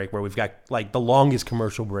commercial break where we've got like the longest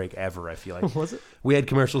commercial break ever, I feel like. Was it? We had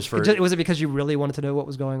commercials for... Was it because you really wanted to know what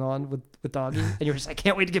was going on with Doggy? And you were just like, I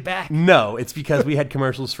can't wait to get back. No, it's because we had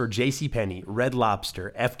commercials for JCPenney, Red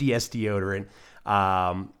Lobster, FDS deodorant,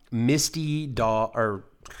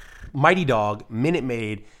 Mighty Dog, Minute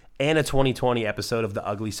Maid, and a 2020 episode of The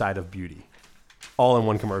Ugly Side of Beauty. All in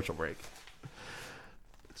one commercial break.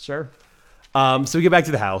 Sure. So we get back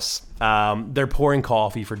to the house. They're pouring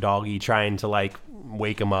coffee for Doggy, trying to like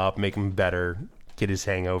wake him up, make him better, get his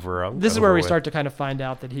hangover. This is where we start to kind of find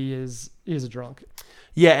out that he is a drunk.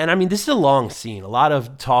 Yeah, and I mean, this is a long scene. A lot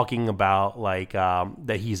of talking about like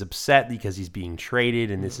that he's upset because he's being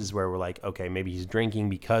traded, and this is where we're like, okay, maybe he's drinking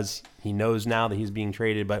because he knows now that he's being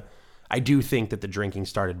traded. But I do think that the drinking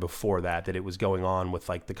started before that it was going on with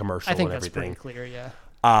like the commercial I think and that's everything. pretty clear,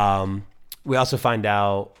 yeah. We also find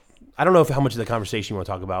out, I don't know how much of the conversation you want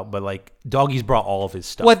to talk about, but like Doggy's brought all of his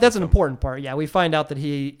stuff. Well, that's with an him. important part. Yeah, we find out that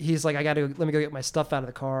he's like, let me go get my stuff out of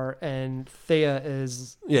the car, and Thea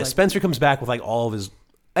is like, Spencer comes back with like all of his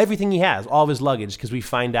everything he has, all of his luggage, because we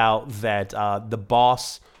find out that the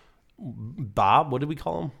boss, Bob, what did we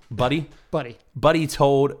call him? Buddy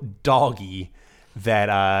told Doggy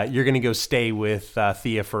that you're gonna go stay with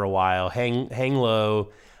Thea for a while, hang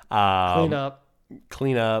low,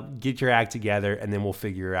 clean up, get your act together, and then we'll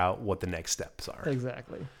figure out what the next steps are.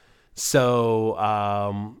 Exactly. So,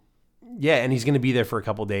 and he's going to be there for a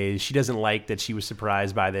couple days. She doesn't like that she was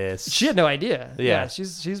surprised by this. She had no idea. Yeah.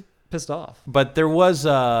 She's pissed off. But there was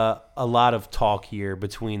a lot of talk here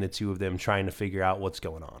between the two of them trying to figure out what's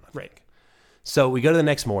going on. I think. So we go to the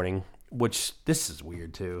next morning, which this is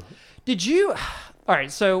weird too. Did you? All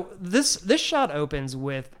right. So this shot opens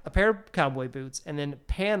with a pair of cowboy boots and then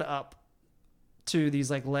pan up to these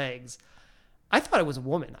like legs. I thought it was a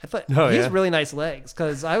woman. I thought he has really nice legs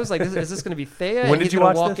because I was like, is this going to be Thea? When did you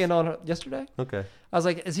watch walk this? in on her yesterday? Okay. I was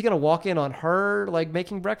like, is he going to walk in on her like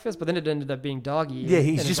making breakfast? But then it ended up being Doggy. Yeah,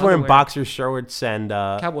 he's in just his wearing underwear. boxer shorts and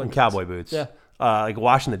cowboy boots. Yeah. Like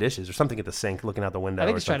washing the dishes or something at the sink, looking out the window. I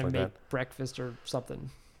think or he's trying to something make like breakfast or something.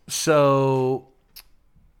 that. So,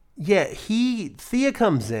 yeah, Thea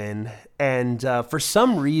comes in, and for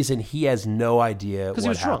some reason he has no idea what he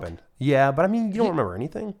was happened. drunk. Yeah, but I mean, you don't remember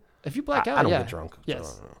anything. If you black out, I don't yeah. get drunk.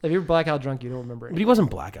 Yes. I don't know. If you're blackout drunk, you don't remember it. But he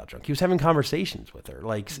wasn't blackout drunk. He was having conversations with her,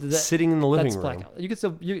 like sitting in the living That's room. blackout. You can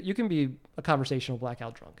still you can be a conversational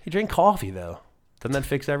blackout drunk. He drank coffee though. Doesn't that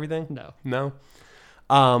fix everything? No.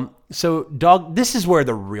 So dog, this is where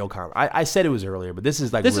the real I said it was earlier, but this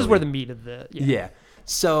is like This is really- where the meat of the Yeah.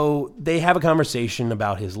 So they have a conversation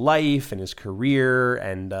about his life and his career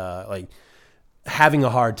and like having a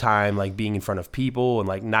hard time like being in front of people and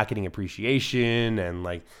like not getting appreciation and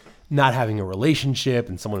like not having a relationship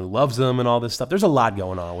and someone who loves them and all this stuff. There's a lot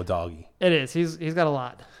going on with Doggy. It is. He's got a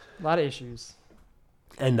lot of issues.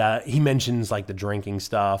 And he mentions like the drinking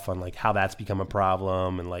stuff and like how that's become a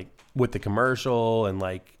problem and like with the commercial and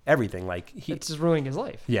like everything. Like It's just ruining his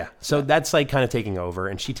life. yeah. So that's like kind of taking over.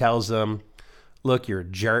 And she tells him, look, you're a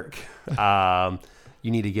jerk. You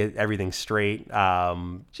need to get everything straight.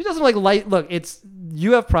 She doesn't like look,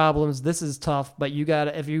 you have problems. This is tough, but you got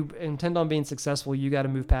to, if you intend on being successful, you got to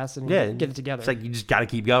move past it and get it together. It's like you just got to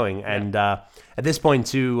keep going. And at this point,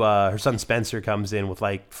 too, her son Spencer comes in with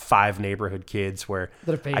like 5 neighborhood kids where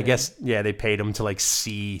That have paid I guess, they paid him to like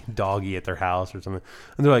see Doggy at their house or something.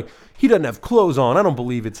 And they're like, he doesn't have clothes on. I don't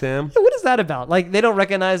believe it's him. What is that about? Like they don't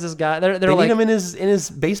recognize this guy. They're They like need him in his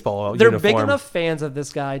baseball they're uniform. big enough fans of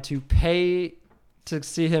this guy to pay to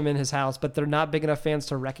see him in his house, but they're not big enough fans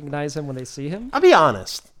to recognize him when they see him. I'll be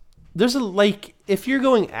honest. There's if you're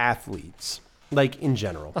going athletes, like in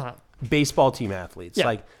general, baseball team athletes,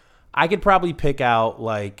 like I could probably pick out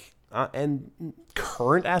like, and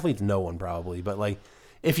current athletes, no one probably, but like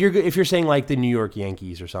if you're saying like the New York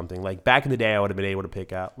Yankees or something, like back in the day, I would have been able to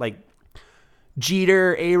pick out like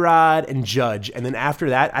Jeter, A-Rod, and Judge, and then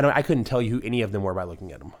after that, I couldn't tell you who any of them were by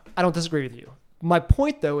looking at them. I don't disagree with you. My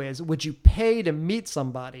point though is, would you pay to meet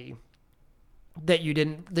somebody that you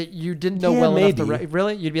didn't know well enough to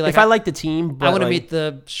really? You'd be like, if I like the team, but I want to like, meet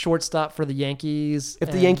the shortstop for the Yankees.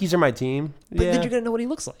 If the Yankees are my team, but then you're gonna know what he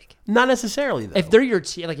looks like. Not necessarily though. If they're your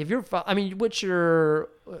team, like if you're, I mean, what's your?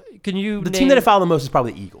 Can you? The team that I follow the most is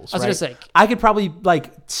probably the Eagles. I was right? gonna say, I could probably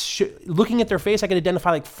like looking at their face, I could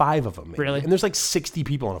identify like 5 of them. Maybe. Really? and there's like 60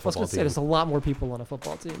 people on a I was football gonna say team. there's a lot more people on a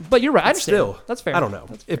football team. But you're right. I understand. Still, that's fair. I don't know.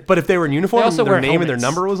 That's fair. But if they were in uniform, They and also their wear name and their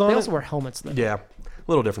helmets. number was on They it. also wear helmets though. Yeah, a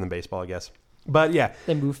little different than baseball, I guess. But yeah,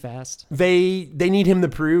 They move fast. they need him to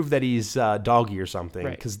prove that he's Doggy or something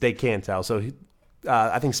Right. because they can't tell. So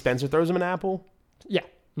I think Spencer throws him an apple. Yeah.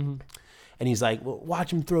 And he's like, well,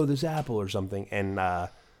 watch him throw this apple or something. And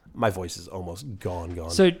my voice is almost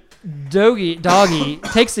gone. So Doggy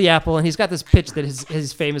takes the apple and he's got this pitch that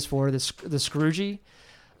he's famous for, the Scroogey.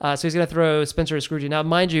 So he's going to throw Spencer a Scroogey. Now,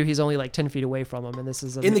 mind you, he's only like 10 feet away from him. And this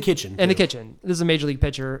is in the kitchen. In the kitchen. This is a major league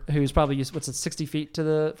pitcher who's probably used, 60 feet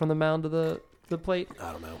from the mound to the plate?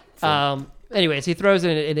 I don't know. Anyways, he throws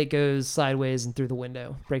it and it goes sideways and through the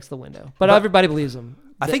window, breaks the window. But everybody believes him.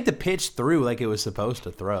 I think the pitch threw like it was supposed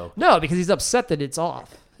to throw. No, because he's upset that it's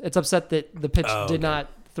off. It's upset that the pitch Oh, did okay. not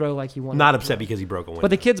throw like he wanted. Not it to upset throw. because he broke a window.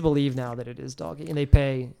 But the kids believe now that it is Doggy, and they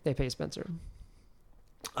pay Spencer.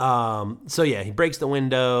 So yeah, he breaks the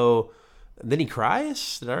window. Then he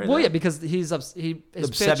cries. Did I write Well, that? yeah, because his Upset pitch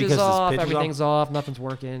because is his off, pitch is everything's off, nothing's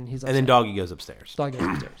working. He's upset. And then Doggy goes upstairs. Doggy goes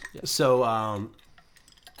upstairs. Yeah. So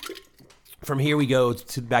from here we go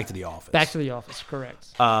back to the office. Back to the office, correct.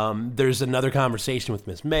 There's another conversation with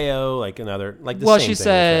Miss Mayo, like the Well, same she thing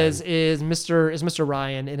says, "Is Mr.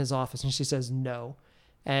 Ryan in his office?" And she says, "No."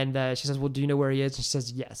 And she says, "Well, do you know where he is?" And she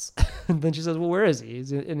says, "Yes." And then she says, "Well, where is he?"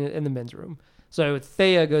 He's in the men's room. So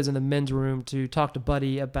Thea goes in the men's room to talk to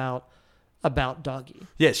Buddy about Doggy.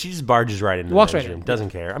 Yeah, she just barges right into Walks the men's right in. room. Doesn't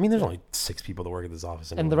care. I mean, there's only 6 people that work at this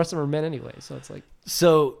office anymore. And the rest of them are men anyway, so it's like...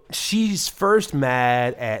 So she's first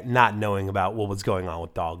mad at not knowing about what was going on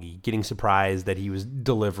with Doggy, getting surprised that he was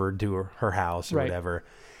delivered to her house or Right. whatever.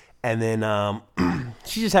 And then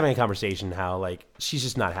she's just having a conversation how, like, she's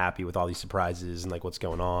just not happy with all these surprises and, like, what's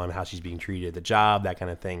going on, how she's being treated at the job, that kind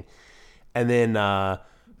of thing. And then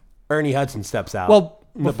Ernie Hudson steps out. Well,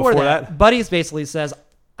 No, before that, Buddy basically says,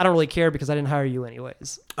 "I don't really care because I didn't hire you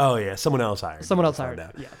anyways." Oh, yeah, someone else hired. Someone him, else I hired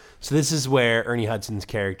found him, out. yeah. So this is where Ernie Hudson's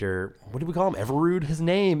character, what do we call him, Everrude? His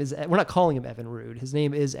name is... We're not calling him Evan Rude. His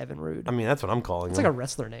name is Evan Rude. I mean, that's what I'm calling It's him. like a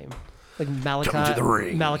wrestler name. Like Come to the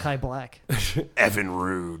ring. Malachi Black. Evan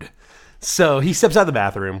Rude. So he steps out of the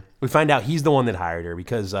bathroom. We find out he's the one that hired her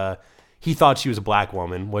because he thought she was a black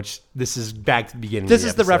woman, which this is back to the beginning This of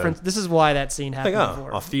is the episode. reference. This is why that scene Like, happened oh,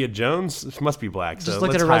 before. Althea Jones? She must be black. Just so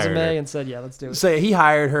looked at let's her hire resume her. and said, "Yeah, let's do it." So he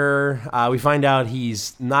hired her. We find out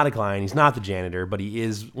he's not a client. He's not the janitor, but he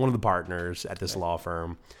is one of the partners at this law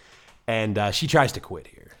firm. And she tries to quit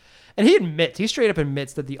here. And he straight up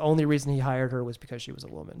admits that the only reason he hired her was because she was a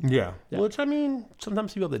woman. Yeah. Yeah. Which, I mean,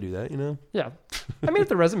 sometimes people have to do that, you know? Yeah. I mean, if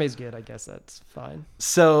the resume's good, I guess that's fine.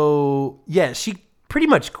 So, yeah, she pretty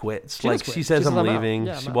much quits. She does She quit. says, She says, I'm "I'm out." leaving.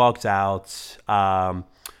 Yeah, I'm She out. walks out.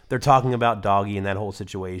 They're talking about Doggy and that whole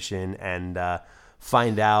situation and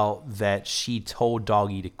find out that she told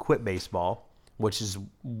Doggy to quit baseball, which is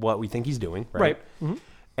what we think he's doing, right? Right. Mm-hmm.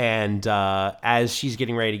 And as she's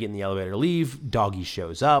getting ready to get in the elevator to leave, Doggy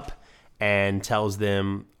shows up and tells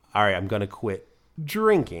them, all right, I'm going to quit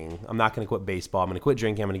drinking. I'm not going to quit baseball. I'm going to quit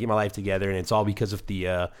drinking. I'm going to get my life together. And it's all because of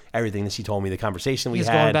the everything that she told me, the conversation we He's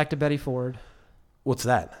had. going back to Betty Ford. What's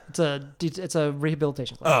that? It's a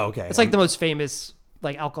rehabilitation clinic. Oh, okay. It's like the most famous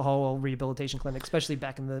like alcohol rehabilitation clinic, especially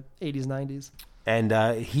back in the 80s, 90s. And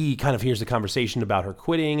he kind of hears the conversation about her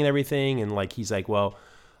quitting and everything. And like, he's like, well,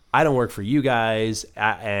 I don't work for you guys.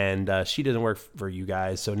 And she doesn't work for you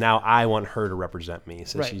guys. So now I want her to represent me.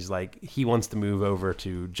 So Right. she's like, he wants to move over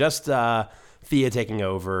to just Thea taking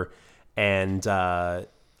over. And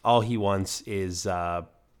all he wants is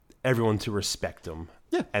everyone to respect him.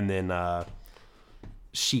 Yeah. And then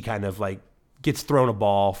she kind of like gets thrown a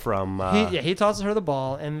ball from... He tosses her the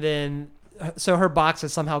ball, and then so her box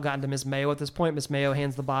has somehow gotten to Miss Mayo at this point. Miss Mayo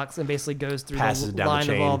hands the box and basically goes through Passes the it down the line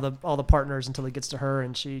of chain. all the partners until it gets to her,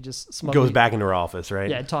 and she just smugly goes back into her office, right?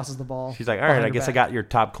 Yeah, tosses the ball. She's like, all right, behind I her guess I back. got your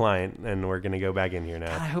top client, and we're going to go back in here God,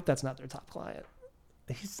 now. I hope that's not their top client.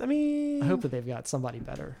 I I hope that they've got somebody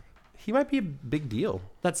better. he might be a big deal.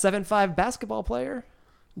 That 7'5" basketball player.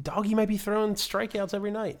 Doggy might be throwing strikeouts every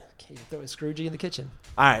night. Okay, throw a Scroogey in the kitchen.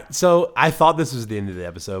 All right, so I thought this was the end of the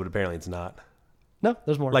episode, but apparently it's not. No,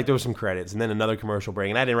 there's more. Like, there was some credits, and then another commercial break,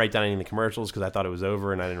 and I didn't write down any of the commercials because I thought it was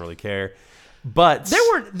over, and I didn't really care. But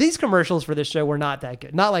these commercials for this show were not that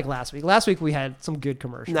good. Not like last week. Last week we had some good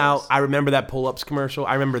commercials. now, I remember that pull-ups commercial.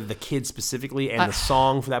 I remember the kid specifically and the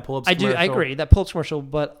song for that pull-ups commercial. I agree that pull-ups commercial,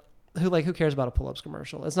 but who cares about a pull-ups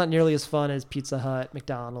commercial? It's not nearly as fun as Pizza Hut,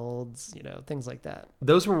 McDonald's, things like that.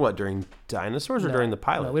 Those were what, during Dinosaurs or No, during the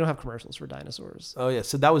pilot? No, we don't have commercials for dinosaurs. Oh, yeah.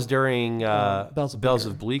 So that was during Bells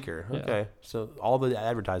of Bleecker. Yeah. Okay. So all the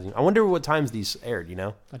advertising. I wonder what times these aired,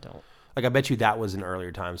 I don't. Like, I bet you that was an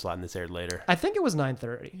earlier time slot and this aired later. I think it was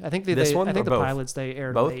 9:30. I think This one I think or the both? pilots they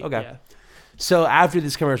aired Both? late. Okay. Yeah. So after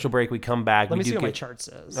this commercial break, we come back. Let we me do see what my get, chart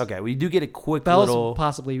says. Okay. We do get a quick Bells little...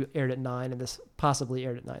 possibly aired at 9, and this possibly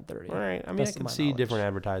aired at 9:30. All right. I mean, Best I of can my see knowledge. different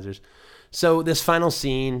advertisers. So this final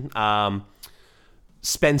scene,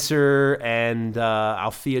 Spencer and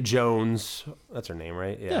Althea Jones, that's her name,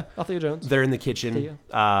 right? Yeah, Althea Jones. They're in the kitchen.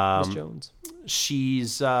 Miss Jones.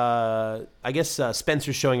 She's, I guess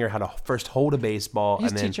Spencer's showing her how to first hold a baseball.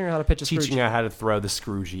 He's and then teaching her how to pitch a teaching Scrooge. her how to throw the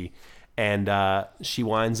Scroogey. And she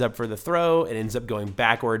winds up for the throw and ends up going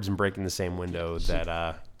backwards and breaking the same window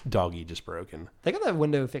that Doggy just broken. They got that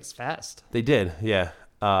window fixed fast. They did, yeah.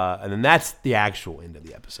 And then that's the actual end of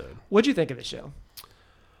the episode. What'd you think of the show?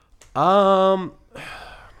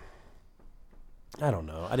 I don't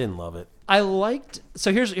know. I didn't love it.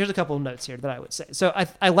 So here's a couple of notes here that I would say. So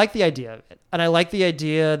I like the idea of it, and I like the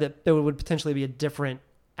idea that there would potentially be a different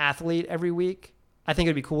athlete every week. I think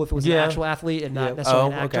it'd be cool if it was an actual athlete and not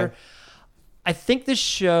necessarily an actor. Okay. I think this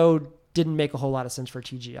show didn't make a whole lot of sense for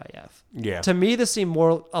TGIF. Yeah. To me, this seemed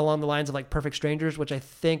more along the lines of like Perfect Strangers, which I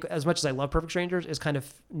think, as much as I love Perfect Strangers, is kind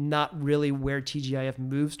of not really where TGIF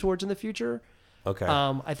moves towards in the future. Okay.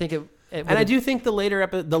 I think and I do think the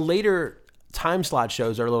later time slot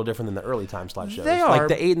shows are a little different than the early time slot shows. They are. Like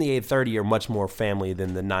the 8 and the 8:30 are much more family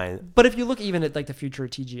than the 9. But if you look even at like the future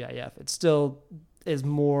of TGIF, it still is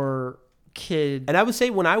more kid. And I would say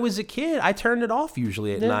when I was a kid, I turned it off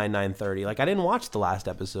usually at 9:30. Like I didn't watch the last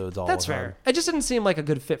episodes all That's the time. fair. It just didn't seem like a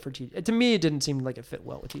good fit for TGIF. To me, it didn't seem like it fit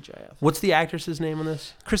well with TGIF. What's the actress's name on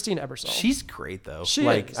this? Christine Ebersol. She's great though. She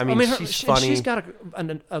like is. I mean, she's funny. She's got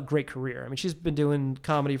a great career. I mean, she's been doing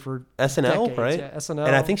comedy for SNL, decades. right? Yeah, SNL.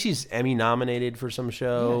 And I think she's Emmy nominated for some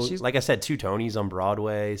show. Yeah, like I said, 2 Tonys on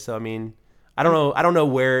Broadway. So I mean, I don't know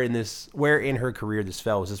where in her career this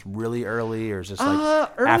fell. Was this really early, or is this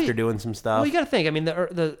like early, after doing some stuff? Well, you got to think. I mean,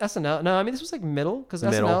 the SNL. No, I mean this was like middle because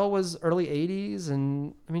SNL was early '80s,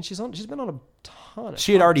 and I mean she's been on a ton.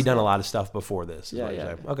 She had already done a lot of stuff before this.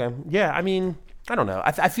 Yeah. Okay. Yeah. I mean, I don't know.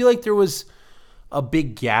 I feel like there was a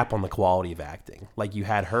big gap on the quality of acting. Like you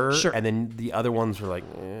had her, and then the other ones were like.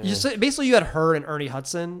 Basically, you had her and Ernie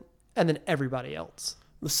Hudson, and then everybody else.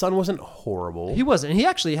 The son wasn't horrible. He wasn't. He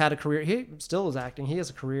actually had a career. He still is acting. He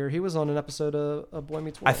has a career. He was on an episode of Boy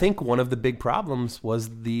Meets World. I think one of the big problems was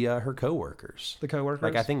her coworkers. The coworkers?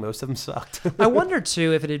 Like, I think most of them sucked. I wonder,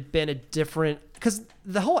 too, if it had been a different... Because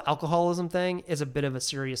the whole alcoholism thing is a bit of a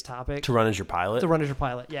serious topic. To run as your pilot?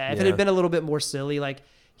 Yeah. If it had been a little bit more silly, like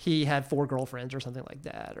he had 4 girlfriends or something like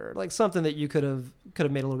that, or like something that you could have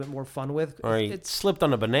made a little bit more fun with. Or he slipped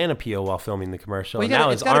on a banana peel while filming the commercial, well, and now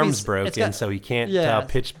his arm's broken, so he can't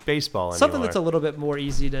pitch baseball anymore. Something that's a little bit more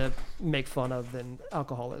easy to make fun of than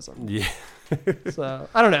alcoholism. Yeah. So,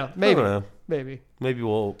 I don't know. Maybe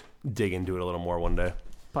we'll dig into it a little more one day.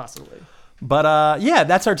 Possibly. But yeah,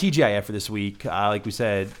 that's our TGIF for this week. Like we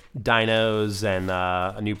said, dinos and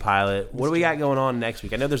a new pilot. What do we got going on next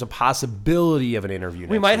week? I know there's a possibility of an interview.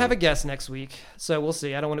 We might have a guest next week, so we'll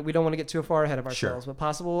see. We don't want to get too far ahead of ourselves, but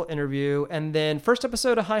possible interview, and then first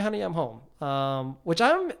episode of Hi Honey I'm Home, which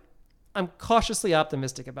I'm cautiously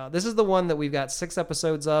optimistic about. This is the one that we've got 6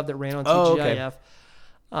 episodes of that ran on TGIF.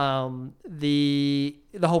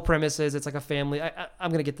 The whole premise is it's like a family. I'm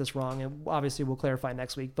gonna get this wrong, and obviously we'll clarify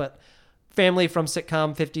next week, but. Family from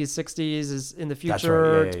sitcom 50s, 60s is in the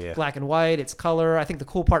future. That's right. It's black and white. It's color. I think the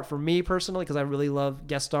cool part for me personally, because I really love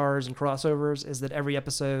guest stars and crossovers, is that every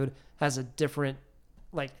episode has a different,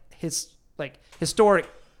 historic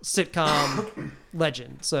sitcom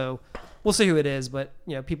legend. So we'll see who it is, but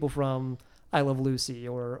people from I Love Lucy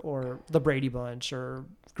or The Brady Bunch or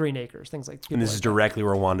Green Acres, things like that. And this is directly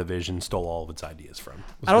where WandaVision stole all of its ideas from.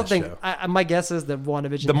 I don't think... my guess is that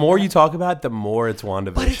WandaVision... The more you talk about it, the more it's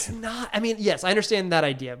WandaVision. But it's not... I mean, yes, I understand that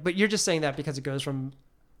idea, but you're just saying that because it goes from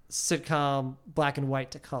sitcom black and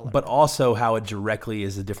white to color. But also how it directly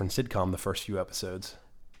is a different sitcom the first few episodes.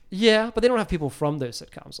 Yeah, but they don't have people from those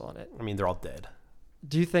sitcoms on it. I mean, they're all dead.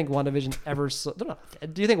 Do you think WandaVision ever... They're not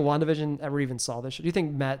dead. Do you think WandaVision ever even saw this show? Do you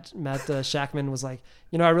think Matt Shackman was like,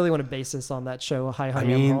 I really want to base this on that show, Hi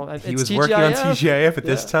Honey I'm Home? He was working on TGIF at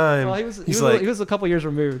this time. Well, he was a couple years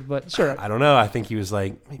removed, but sure. I don't know. I think he was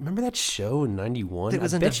like, remember that show in 91? It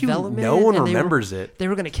was I in bet development. No one remembers it. They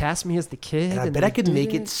were going to cast me as the kid. And I bet I could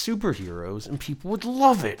make it superheroes and people would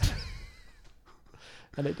love it.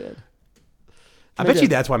 And they did. I bet you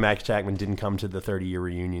that's why Max Shackman didn't come to the 30-year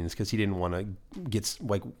reunions, because he didn't want to get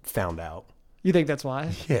found out. You think that's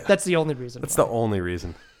why? Yeah. That's the only reason. That's the only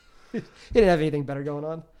reason. He didn't have anything better going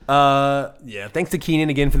on. Yeah. Thanks to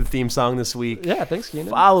Keenan again for the theme song this week. Yeah, thanks,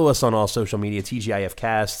 Keenan. Follow us on all social media,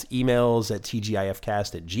 TGIFcast. Emails at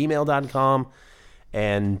tgifcast@gmail.com.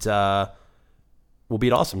 And we'll be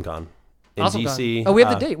at AwesomeCon in DC. Oh, we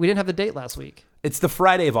have the date. We didn't have the date last week. It's the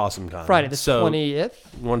Friday of AwesomeCon. Friday, the 20th.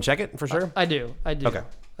 You want to check it for sure? I do. Okay.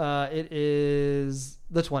 It is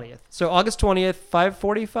the 20th. So August 20th,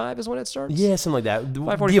 5:45 is when it starts? Yeah, something like that. The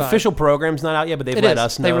 5:45. official program's not out yet, but they've let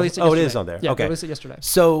us know. They released it yesterday. It is on there. Yeah, okay. they released it yesterday.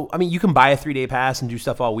 So, I mean, you can buy a 3-day pass and do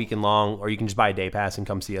stuff all weekend long, or you can just buy a day pass and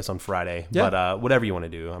come see us on Friday. Yeah. But whatever you want to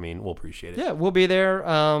do, I mean, we'll appreciate it. Yeah, we'll be there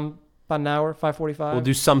about an hour, 5:45. We'll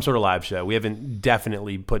do some sort of live show. We haven't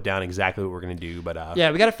definitely put down exactly what we're going to do, but...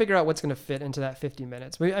 yeah, we got to figure out what's going to fit into that 50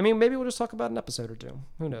 minutes. Maybe we'll just talk about an episode or two.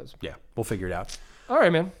 Who knows? Yeah, we'll figure it out. All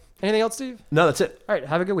right, man. Anything else, Steve? No, that's it. All right,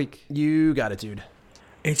 have a good week. You got it, dude.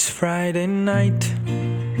 It's Friday night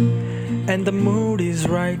and the mood is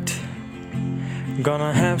right.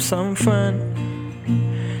 Gonna have some fun.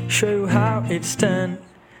 Show you how it's done.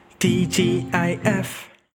 TGIF.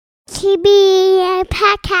 TBA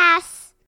Podcast.